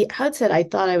at the outset, I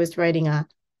thought I was writing a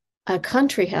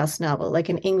country house novel, like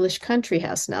an English country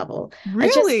house novel. I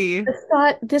just Really?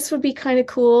 thought this would be kind of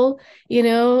cool, you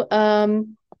know.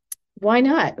 Why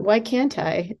not? Why can't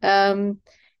I?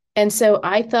 And so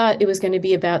I thought it was going to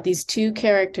be about these two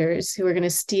characters who are going to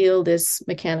steal this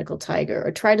mechanical tiger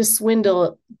or try to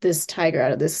swindle this tiger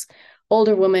out of this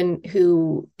older woman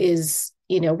who is,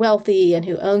 wealthy and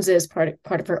who owns it as part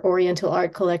of her Oriental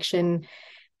art collection.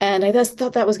 And I just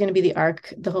thought that was going to be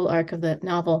the whole arc of the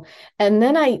novel. And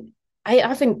then I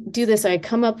often do this. I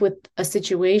come up with a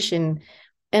situation,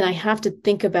 and I have to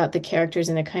think about the characters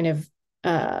in a kind of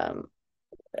I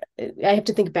have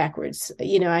to think backwards.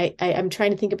 I'm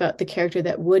trying to think about the character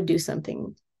that would do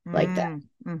something like that.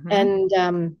 Mm-hmm.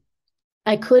 And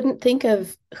I couldn't think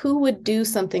of who would do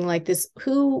something like this,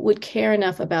 who would care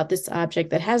enough about this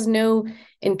object that has no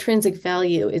intrinsic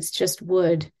value. It's just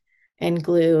wood and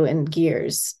glue and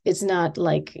gears. It's not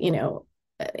like,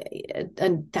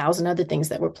 a thousand other things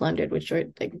that were plundered, which are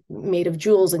like made of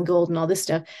jewels and gold and all this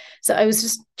stuff. So I was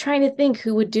just trying to think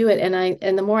who would do it.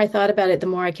 And the more I thought about it, the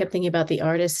more I kept thinking about the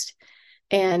artist.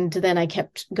 And then I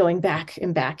kept going back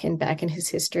and back and back in his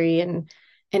history, and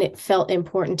it felt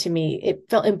important to me. It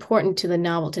felt important to the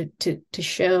novel to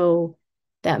show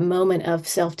that moment of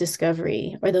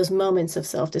self-discovery, or those moments of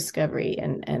self-discovery,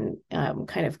 and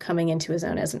kind of coming into his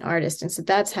own as an artist. And so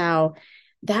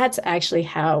that's actually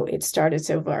how it started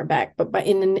so far back. But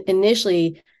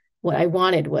initially, what I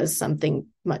wanted was something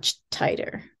much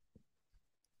tighter.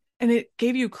 And it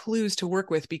gave you clues to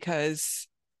work with, because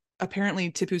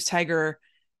apparently Tipu's tiger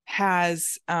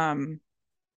has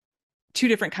two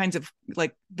different kinds of,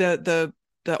 like, the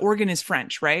organ is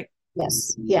French, right?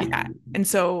 Yes. Yeah. Yeah. And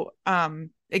so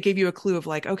it gave you a clue of,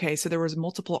 like, okay, so there was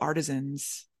multiple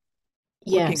artisans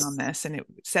working on Yes. this, and it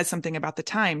says something about the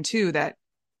time too, that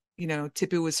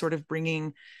Tipu was sort of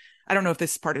bringing, I don't know if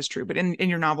this part is true, but in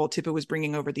your novel, Tipu was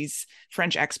bringing over these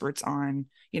French experts on,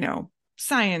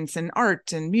 science and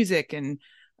art and music. And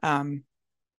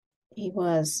He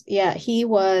was. Yeah, he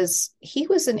was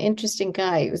an interesting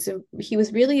guy. He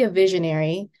was really a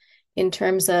visionary in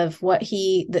terms of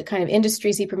the kind of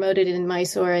industries he promoted in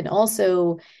Mysore. And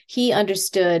also he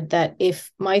understood that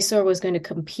if Mysore was going to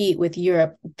compete with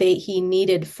Europe, he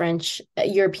needed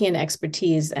European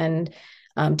expertise and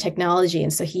technology.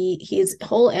 And so his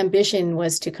whole ambition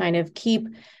was to kind of keep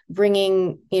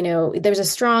bringing, there's a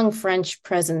strong French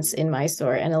presence in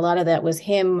Mysore, and a lot of that was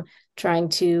him trying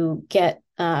to get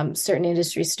certain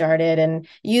industries started and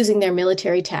using their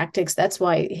military tactics. That's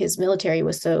why his military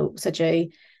was such a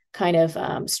kind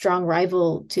of strong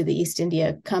rival to the East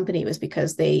India Company, was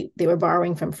because they were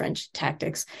borrowing from French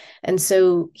tactics. And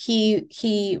so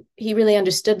he really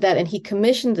understood that, and he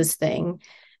commissioned this thing.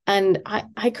 And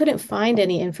I couldn't find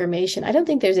any information. I don't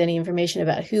think there's any information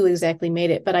about who exactly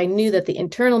made it, but I knew that the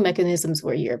internal mechanisms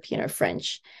were European or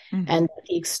French, mhm. and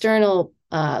the external,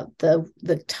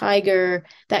 the tiger,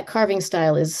 that carving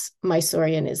style is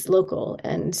Mysorean, is local.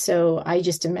 And so I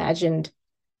just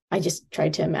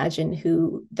tried to imagine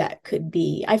who that could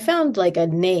be. I found like a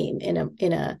name in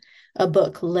a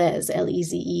book, Leze,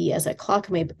 as a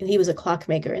clockmaker. He was a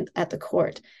clockmaker at the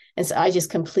court, and so I just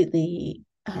completely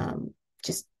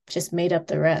just made up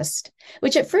the rest,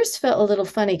 which at first felt a little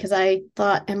funny because I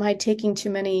thought, am I taking too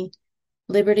many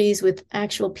liberties with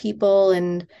actual people?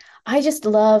 And I just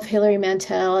love Hilary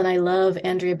Mantel and I love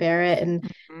Andrea Barrett, and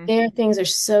Mhm. their things are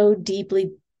so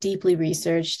deeply, deeply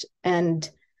researched. And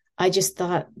I just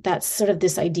thought that's sort of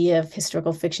this idea of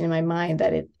historical fiction in my mind,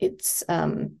 that it's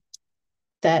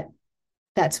that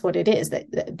that's what it is,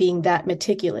 that being that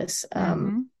meticulous.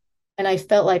 Mhm. And I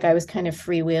felt like I was kind of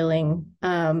freewheeling,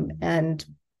 and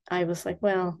I was like,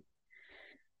 well,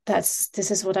 this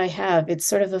is what I have. It's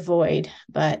sort of a void,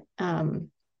 but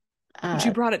But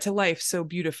you uh, brought it to life so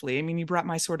beautifully. I mean, you brought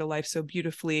my sword to life so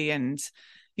beautifully, and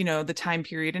the time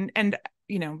period, and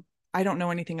I don't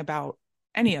know anything about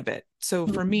any of it. So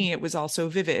for me, it was also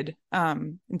vivid.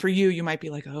 And for you, you might be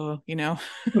like, oh, yeah,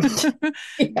 do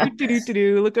do do do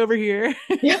do. Look over here.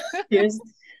 yeah, yes,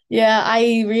 yeah.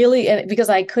 I really, and because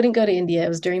I couldn't go to India, it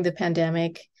was during the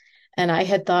pandemic, and I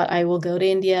had thought I will go to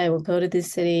India, I will go to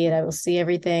this city, and I will see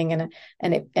everything.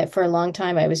 For a long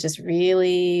time, I was just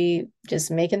really just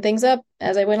making things up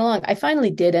as I went along. I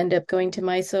finally did end up going to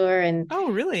Mysore, and Oh,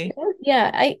 really?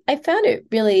 yeah, I found it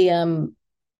really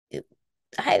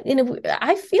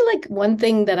I feel like one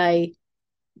thing that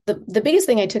the biggest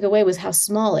thing I took away was how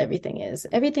small everything is.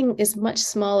 Everything is much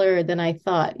smaller than I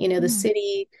thought. The Hmm.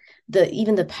 city,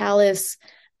 even the palace,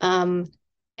 um,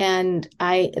 and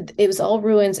it was all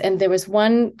ruins. And there was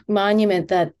one monument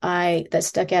that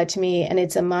stuck out to me, and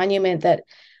it's a monument that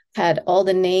had all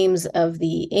the names of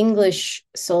the English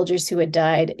soldiers who had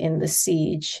died in the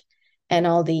siege, and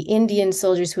all the Indian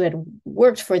soldiers who had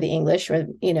worked for the English, or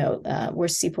were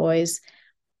sepoys.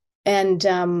 And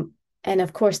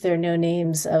of course there are no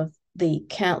names of the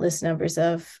countless numbers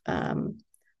of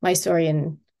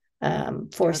Mysorean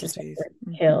forces that Casualties.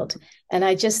 were Hmm. killed. And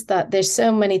I just thought there's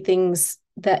so many things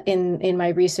that in my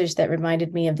research that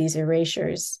reminded me of these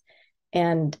erasures.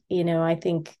 And, I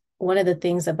think one of the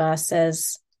things Abbas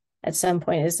says at some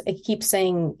point is he keeps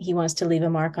saying he wants to leave a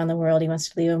mark on the world. He wants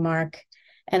to leave a mark.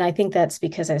 And I think that's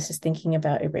because I was just thinking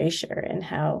about erasure and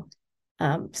how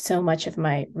so much of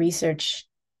my research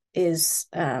is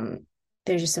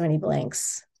there's just so many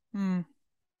blanks. Mm,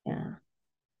 Yeah.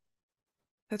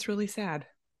 that's really sad.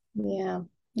 Yeah.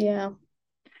 Yeah.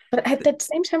 But at the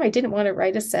same time, I didn't want to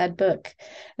write a sad book.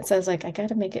 And so I was like, I got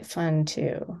to make it fun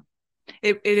too.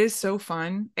 It is so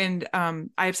fun. And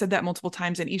I've said that multiple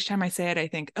times. And each time I say it, I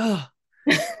think, oh,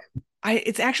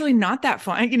 it's actually not that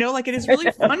fun. Like it is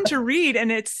really fun to read.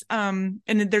 And and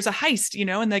there's a heist,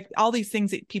 and like all these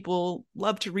things that people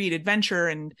love to read, adventure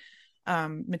and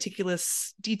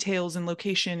meticulous details and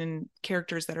location and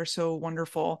characters that are so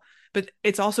wonderful. But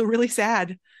it's also really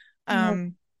sad. Yeah.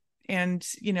 Um, and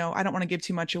I don't want to give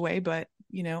too much away, but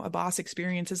a boss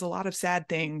experiences a lot of sad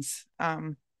things.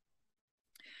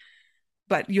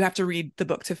 But you have to read the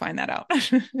book to find that out.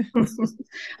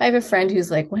 I have a friend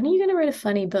who's like, when are you going to write a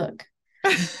funny book?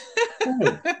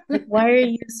 Right. Like, why are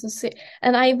you so sick?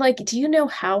 And I'm like, do you know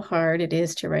how hard it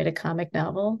is to write a comic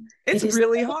novel? It's It is,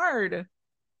 really hard.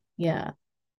 yeah.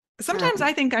 Sometimes Um,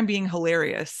 I think I'm being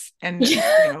hilarious, and and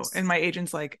yes. my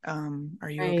agent's like, are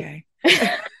you Right.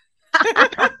 okay?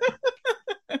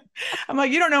 I'm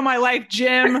like, you don't know my life,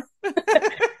 Jim.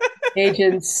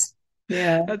 Agents.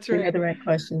 Yeah. That's They know right. the right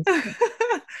questions.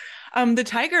 The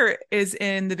tiger is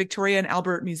in the Victoria and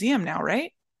Albert Museum now,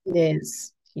 right? It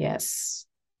is. Yes.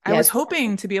 I was Yes.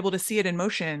 hoping to be able to see it in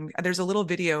motion. There's a little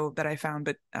video that I found,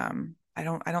 but I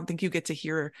don't think you get to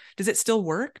hear. Does it still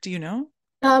work? Do you know?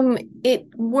 It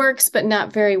works, but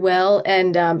not very well,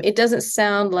 and it doesn't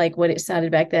sound like what it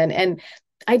sounded back then. And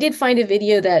I did find a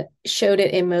video that showed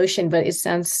it in motion, but it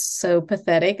sounds so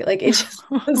pathetic. Like it just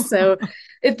sounds so.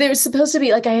 If there's supposed to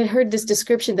be, like, I had heard this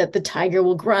description that the tiger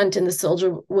will grunt and the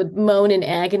soldier would moan in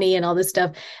agony and all this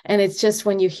stuff, and it's just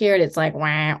when you hear it, it's like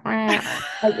wah wah.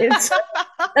 Like it's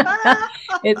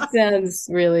it sounds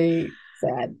really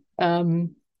sad.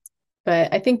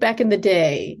 But I think back in the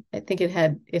day, I think it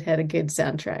had a good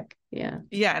soundtrack. Yeah.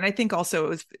 Yeah, and I think also it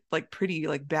was like pretty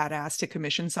like badass to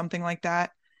commission something like that.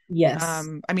 Yes.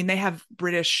 I mean, they have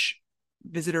British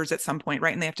visitors at some point,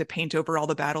 right? And they have to paint over all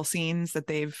the battle scenes that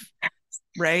they've,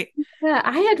 right? Yeah,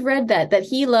 I had read that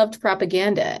he loved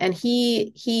propaganda, and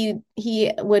he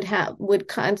would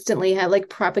constantly have like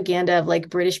propaganda of like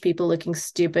British people looking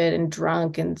stupid and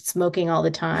drunk and smoking all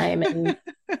the time, and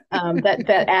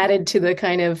that added to the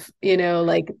kind of,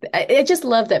 like I just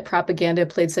love that propaganda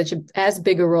played such a as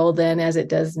big a role then as it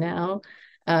does now,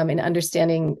 in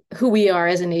understanding who we are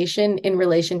as a nation in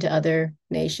relation to other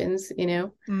nations.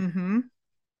 Mm-hmm.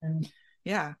 Um,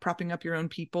 Yeah, propping up your own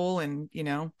people and,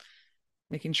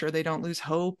 making sure they don't lose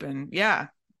hope. And yeah,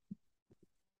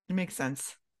 it makes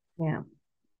sense. yeah,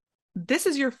 This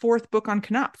is your fourth book on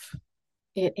Knopf.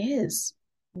 it is.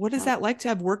 What is that like to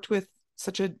have worked with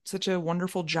such a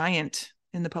wonderful giant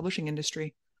in the publishing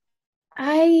industry?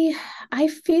 I I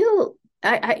feel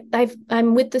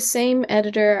I'm with the same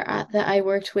editor that I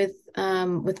worked with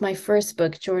my first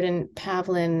book, Jordan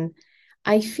Pavlin.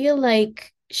 I feel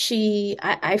like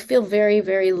I feel very,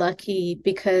 very lucky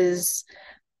because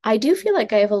I do feel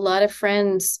like I have a lot of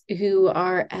friends who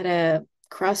are at a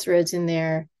crossroads in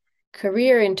their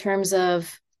career in terms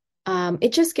of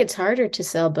it just gets harder to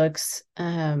sell books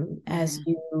as Mm-hmm.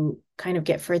 you kind of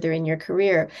get further in your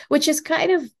career, which is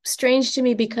kind of strange to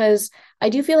me because I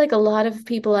do feel like a lot of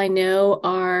people I know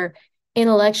are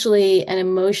intellectually and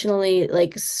emotionally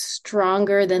like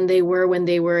stronger than they were when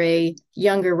they were a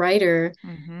younger writer,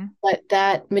 Mm-hmm. but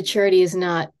that maturity is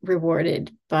not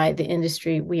rewarded by the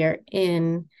industry we are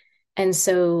in. And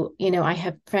so, I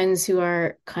have friends who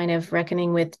are kind of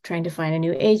reckoning with trying to find a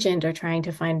new agent or trying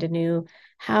to find a new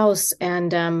house.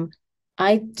 And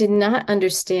I did not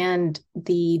understand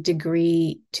the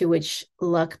degree to which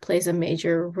luck plays a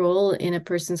major role in a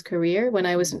person's career when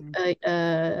I was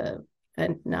Mm-hmm. a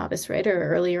novice writer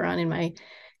earlier on in my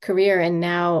career. And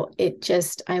now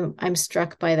I'm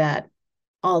struck by that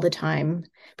all the time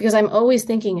because I'm always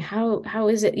thinking, how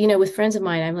is it, with friends of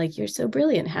mine, I'm like, you're so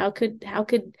brilliant. How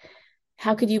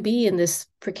could you be in this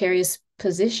precarious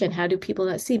position? How do people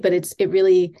not see? But it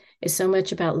really is so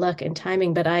much about luck and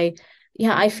timing. But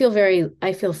yeah, I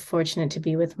feel fortunate to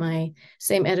be with my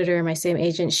same editor, my same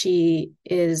agent. She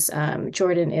is,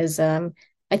 Jordan is, I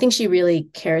think she really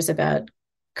cares about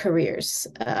careers,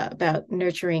 about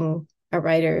nurturing a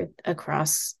writer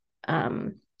across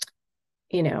their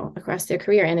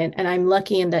career. And I'm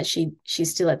lucky in that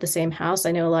she's still at the same house.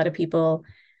 I know a lot of people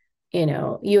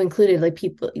you included like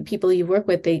people you work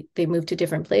with, they moved to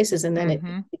different places, and then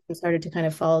Mm-hmm. it started to kind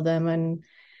of follow them. And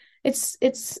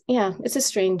it's yeah, it's a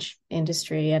strange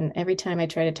industry. And every time I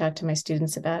try to talk to my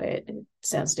students about it, it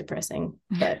sounds depressing,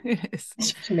 but It is. I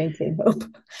try to maintain hope.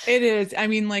 It is. I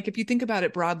mean, like if you think about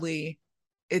it broadly,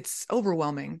 it's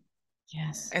overwhelming.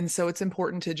 Yes. And so it's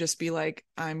important to just be like,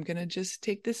 I'm going to just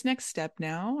take this next step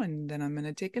now, and then I'm going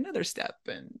to take another step.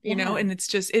 And, Yeah. and it's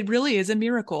just, it really is a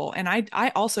miracle. And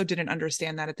I also didn't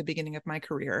understand that at the beginning of my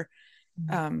career.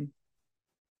 Um,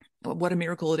 what a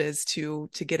miracle it is to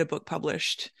get a book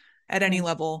published at any Yeah.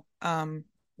 level. I'm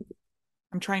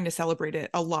trying to celebrate it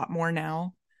a lot more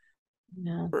now.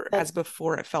 Yeah. Or as That's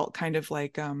before, it felt kind of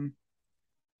like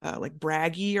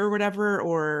braggy or whatever.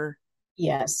 Or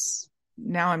yes.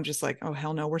 now I'm just like, oh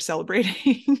hell no, we're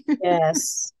celebrating.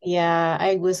 Yes. Yeah.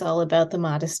 I was all about the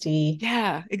modesty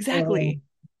Yeah, early. exactly.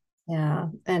 Yeah.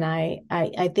 And I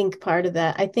think part of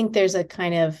that, I think there's a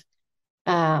kind of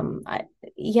I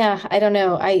yeah, I don't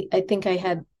know. I think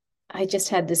I just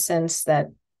had this sense that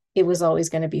it was always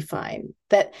going to be fine.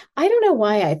 That I don't know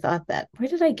why I thought that. Where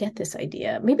did I get this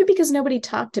idea? Maybe because nobody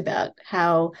talked about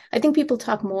how I think people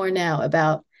talk more now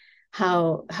about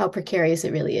how precarious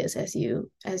it really is as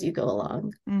you go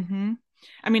along. Mm-hmm.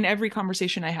 I mean, every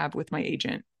conversation I have with my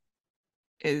agent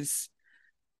is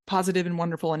positive and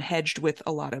wonderful and hedged with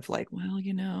a lot of like, well,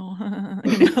 he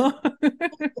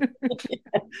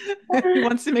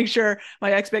wants to make sure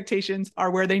my expectations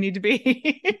are where they need to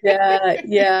be. Yeah,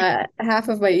 yeah. Half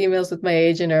of my emails with my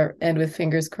agent are end with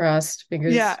fingers crossed,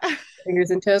 Yeah. fingers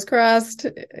and toes crossed,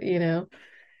 you know.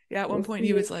 Yeah. At one We'll point he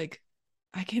see. was like,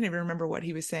 I can't even remember what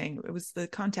he was saying. It was the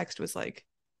context was like,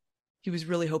 he was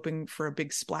really hoping for a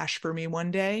big splash for me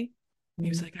one day. He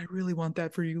was like, I really want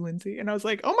that for you, Lindsay. And I was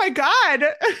like, oh my God,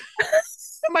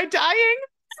 am I dying?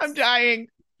 I'm dying.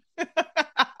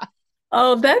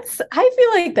 Oh, I feel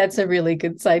like that's a really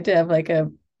good sign to have like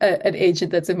an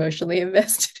agent that's emotionally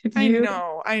invested in I you.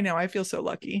 know. I know. I feel so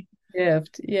lucky.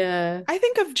 Gift. Yeah. I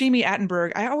think of Jamie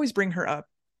Attenberg. I always bring her up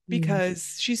Mhm.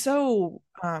 because she's so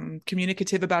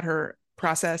communicative about her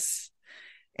process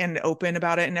and open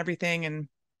about it and everything. And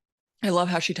I love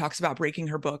how she talks about breaking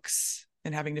her books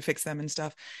and having to fix them and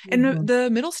stuff. And Mhm. the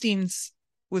Middlesteins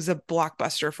was a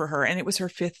blockbuster for her, and it was her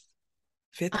fifth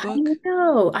I book.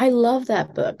 know. I love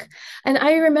that book. And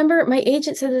I remember my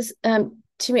agent said this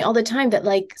to me all the time that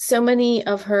like so many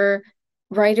of her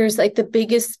writers, like the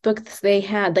biggest books they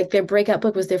had, like their breakout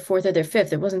book was their fourth or their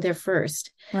fifth. It wasn't their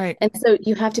first. Right. And so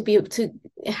you have to be able to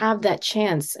have that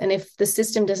chance. And if the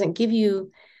system doesn't give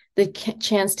you the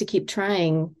chance to keep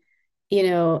trying,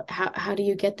 how do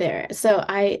you get there? So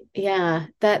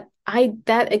that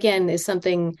again is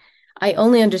something I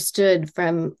only understood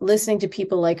from listening to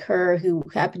people like her who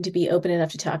happen to be open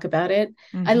enough to talk about it.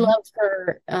 I Mm-hmm. love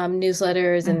her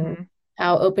newsletters and Mm-hmm.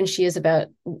 how open she is about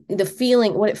the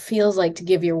feeling, what it feels like to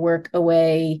give your work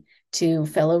away to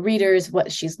fellow readers,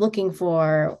 what she's looking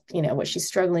for, what she's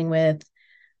struggling with.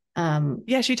 Um,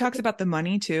 Yeah, she talks about the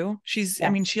money too. I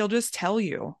mean, yes, she'll just tell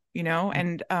you,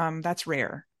 and that's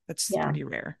rare. That's yeah, pretty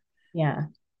rare. yeah,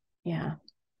 yeah.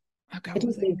 Oh God, I what do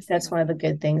was I going to think say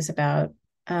that's about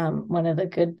that? one of the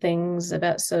good things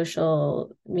about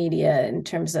social media in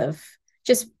terms of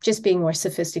just being more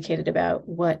sophisticated about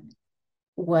what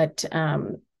what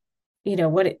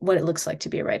it looks like to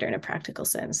be a writer in a practical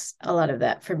sense. A lot of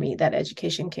that for me, that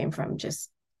education came from just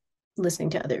listening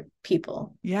to other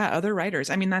people. Yeah, other writers.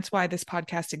 I mean, that's why this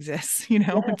podcast exists.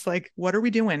 Yeah. It's like, what are we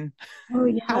doing?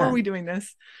 Oh How are yeah. we doing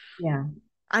this? Yeah.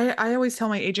 I always tell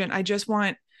my agent, I just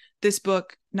want this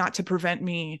book not to prevent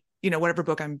me, whatever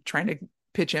book I'm trying to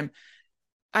pitch him.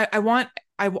 I want,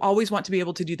 I always want to be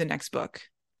able to do the next book.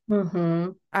 Mm-hmm.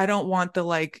 I don't want the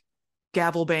like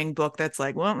gavel bang book that's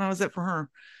like, well, that was it for her,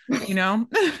 you know?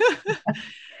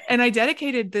 And I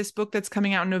dedicated this book that's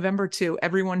coming out in November to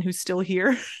everyone who's still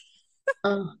here.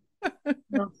 Oh,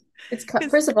 well, Because,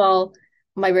 first of all,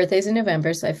 my birthday's in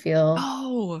November, so I feel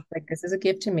oh, like this is a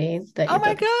gift to me that oh your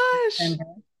my book is in gosh.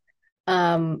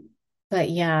 November. But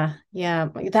yeah,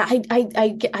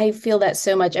 that I feel that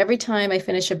so much. Every time I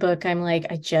finish a book, I'm like,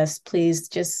 please,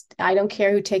 just I don't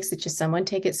care who takes it, just someone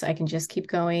take it so I can just keep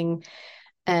going.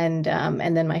 And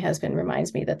then my husband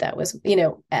reminds me that was,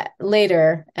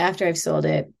 later after I've sold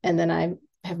it, and then I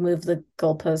have moved the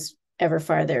goalpost ever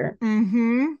farther.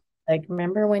 Mm-hmm. Like,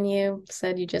 remember when you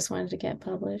said you just wanted to get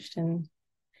published, and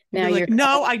now You're you're like,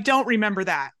 no, I don't remember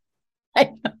that.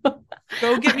 I know.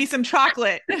 Go get me some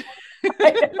chocolate.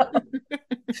 I know.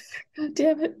 God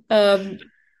damn it.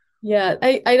 Yeah,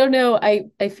 I don't know.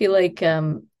 I feel like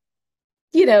that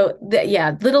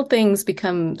yeah, little things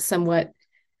become somewhat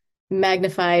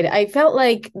magnified. I felt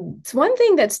like it's one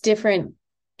thing that's different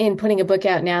in putting a book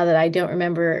out now that I don't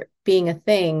remember being a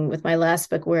thing with my last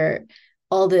book, where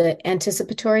all the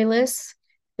anticipatory lists,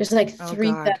 there's like Oh God.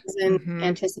 3,000 Mm-hmm.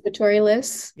 anticipatory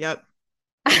lists. Yep.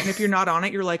 And if you're not on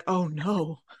it, you're like, oh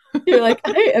no. You're like,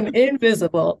 I am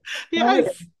invisible.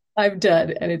 Yes. I'm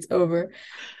done and it's over.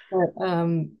 But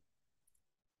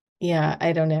yeah,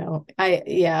 I don't know.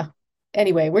 Yeah.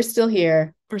 Anyway, we're still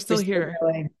here. We're We're still still here.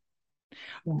 going.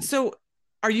 Yeah. So,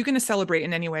 are you going to celebrate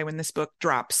in any way when this book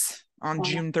drops on Uh,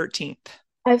 June 13th?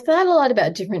 I've thought a lot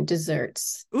about different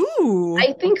desserts. Ooh,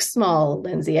 I think small,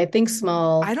 Lindsay. I think I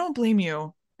small. don't blame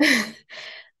you.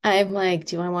 I'm like,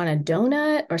 do I want a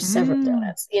donut or several Mm,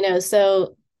 donuts?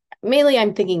 So mainly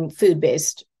I'm thinking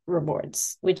food-based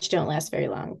rewards, which don't last very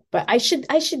long. But I should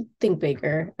think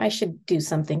bigger. I should do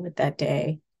something with that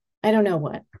day. I don't know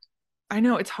what. I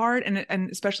know it's hard,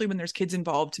 and especially when there's kids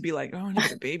involved, to be like, oh, I need to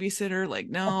get a babysitter. Like,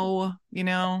 no,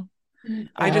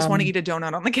 I just want to Um, eat a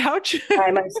donut on the couch.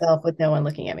 by myself with no one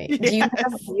looking at me. Yes.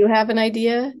 Do you have an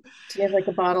idea? Do you have like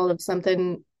a bottle of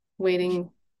something waiting?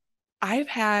 I've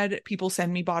had people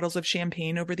send me bottles of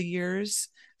champagne over the years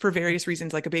for various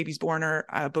reasons, like a baby's born or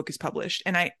a book is published.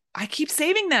 And I keep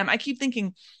saving them. I keep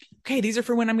thinking, okay, these are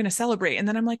for when I'm going to celebrate. And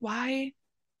then I'm like, why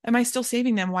am I still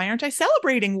saving them? Why aren't I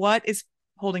celebrating? What is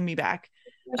holding me back?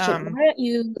 Question. Um, Why don't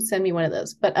you send me one of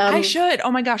those? But I should.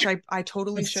 Oh my gosh, I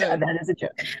totally should. that is a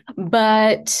joke.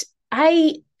 But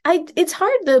it's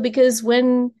hard though because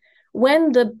when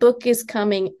the book is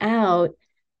coming out,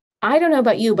 I don't know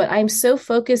about you, but I'm so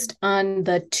focused on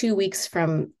the 2 weeks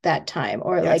from that time,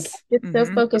 or like Yes. just so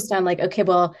Mm-hmm. focused on like, okay,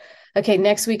 well, okay,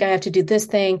 next week I have to do this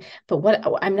thing, but what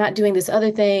I'm not doing this other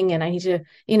thing, and I need to,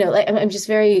 like I'm just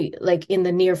very like in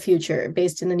the near future,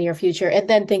 based in the near future, and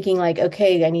then thinking like,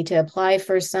 okay, I need to apply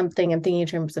for something. I'm thinking in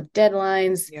terms of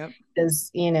deadlines, Yep. because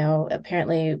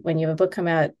apparently when you have a book come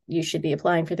out, you should be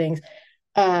applying for things.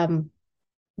 Um,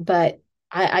 but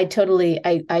I totally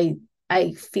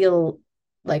I feel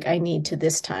like I need to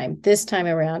this time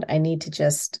around I need to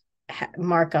just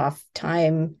mark off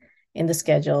time in the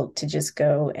schedule to just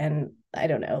go and I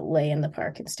don't know, lay in the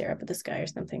park and stare up at the sky or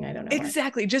something. I don't know why.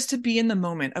 Exactly. Just to be in the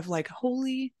moment of like,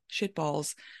 holy shit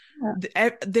balls. Yeah.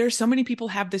 There's so many people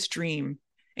have this dream,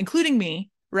 including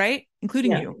me, right?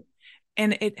 Including Yeah. you.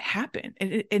 And it happened.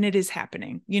 And it is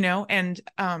happening,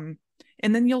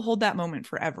 and then you'll hold that moment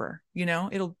forever,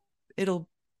 it'll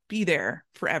be there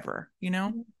forever.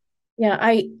 Yeah,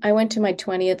 I went to my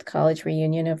 20th college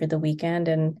reunion over the weekend,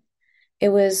 and it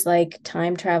was like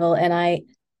time travel. And I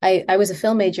was a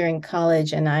film major in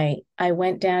college, and I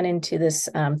went down into this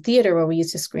theater where we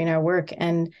used to screen our work,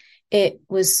 and it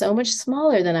was so much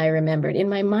smaller than I remembered. In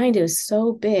my mind, it was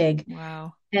so big.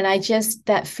 Wow. And I just,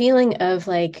 that feeling of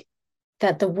like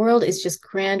that the world is just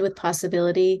grand with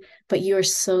possibility, but you're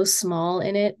so small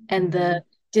in it. And Mm-hmm. the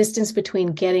distance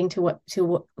between getting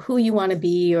who you want to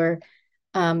be, or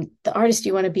the artist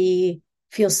you want to be,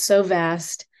 feels so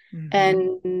vast. Mm-hmm.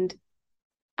 And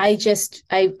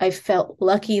I felt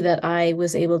lucky that I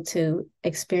was able to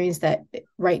experience that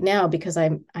right now, because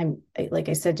I'm like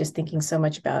I said, just thinking so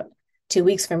much about 2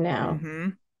 weeks from now. Mm-hmm.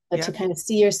 But to Yep. kind of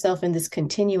see yourself in this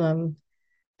continuum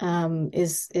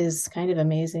is kind of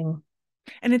amazing.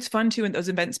 And it's fun too in those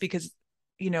events because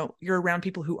you're around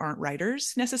people who aren't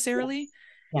writers necessarily. Yes.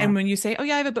 Yeah. And when you say, oh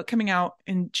yeah, I have a book coming out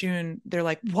in June, they're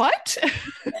like, what?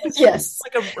 Yes.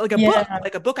 Book, Yeah.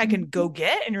 like a book I can go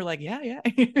get. And you're like, yeah, yeah.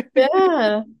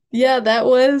 Yeah. Yeah, that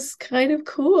was kind of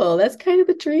cool. That's kind of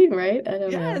the dream, right? I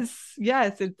don't know. Yes,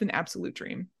 yes, it's an absolute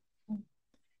dream.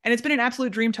 And it's been an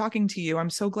absolute dream talking to you. I'm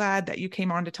so glad that you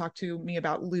came on to talk to me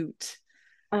about loot.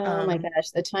 Oh my Um, gosh,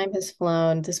 the time has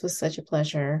flown. This was such a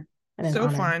pleasure and an so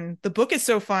honor. fun. The book is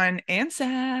so fun and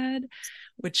sad,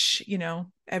 which,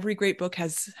 every great book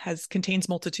has contains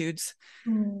multitudes.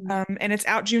 Mm. And it's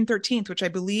out June 13th, which I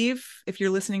believe, if you're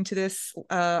listening to this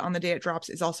on the day it drops,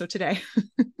 is also today.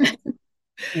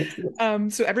 Yes,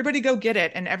 yes. So everybody go get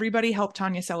it, and everybody help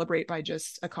Tanya celebrate by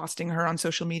just accosting her on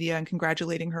social media and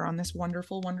congratulating her on this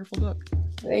wonderful, wonderful book.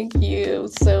 Thank you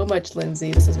so much,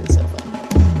 Lindsay. This has been so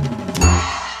fun.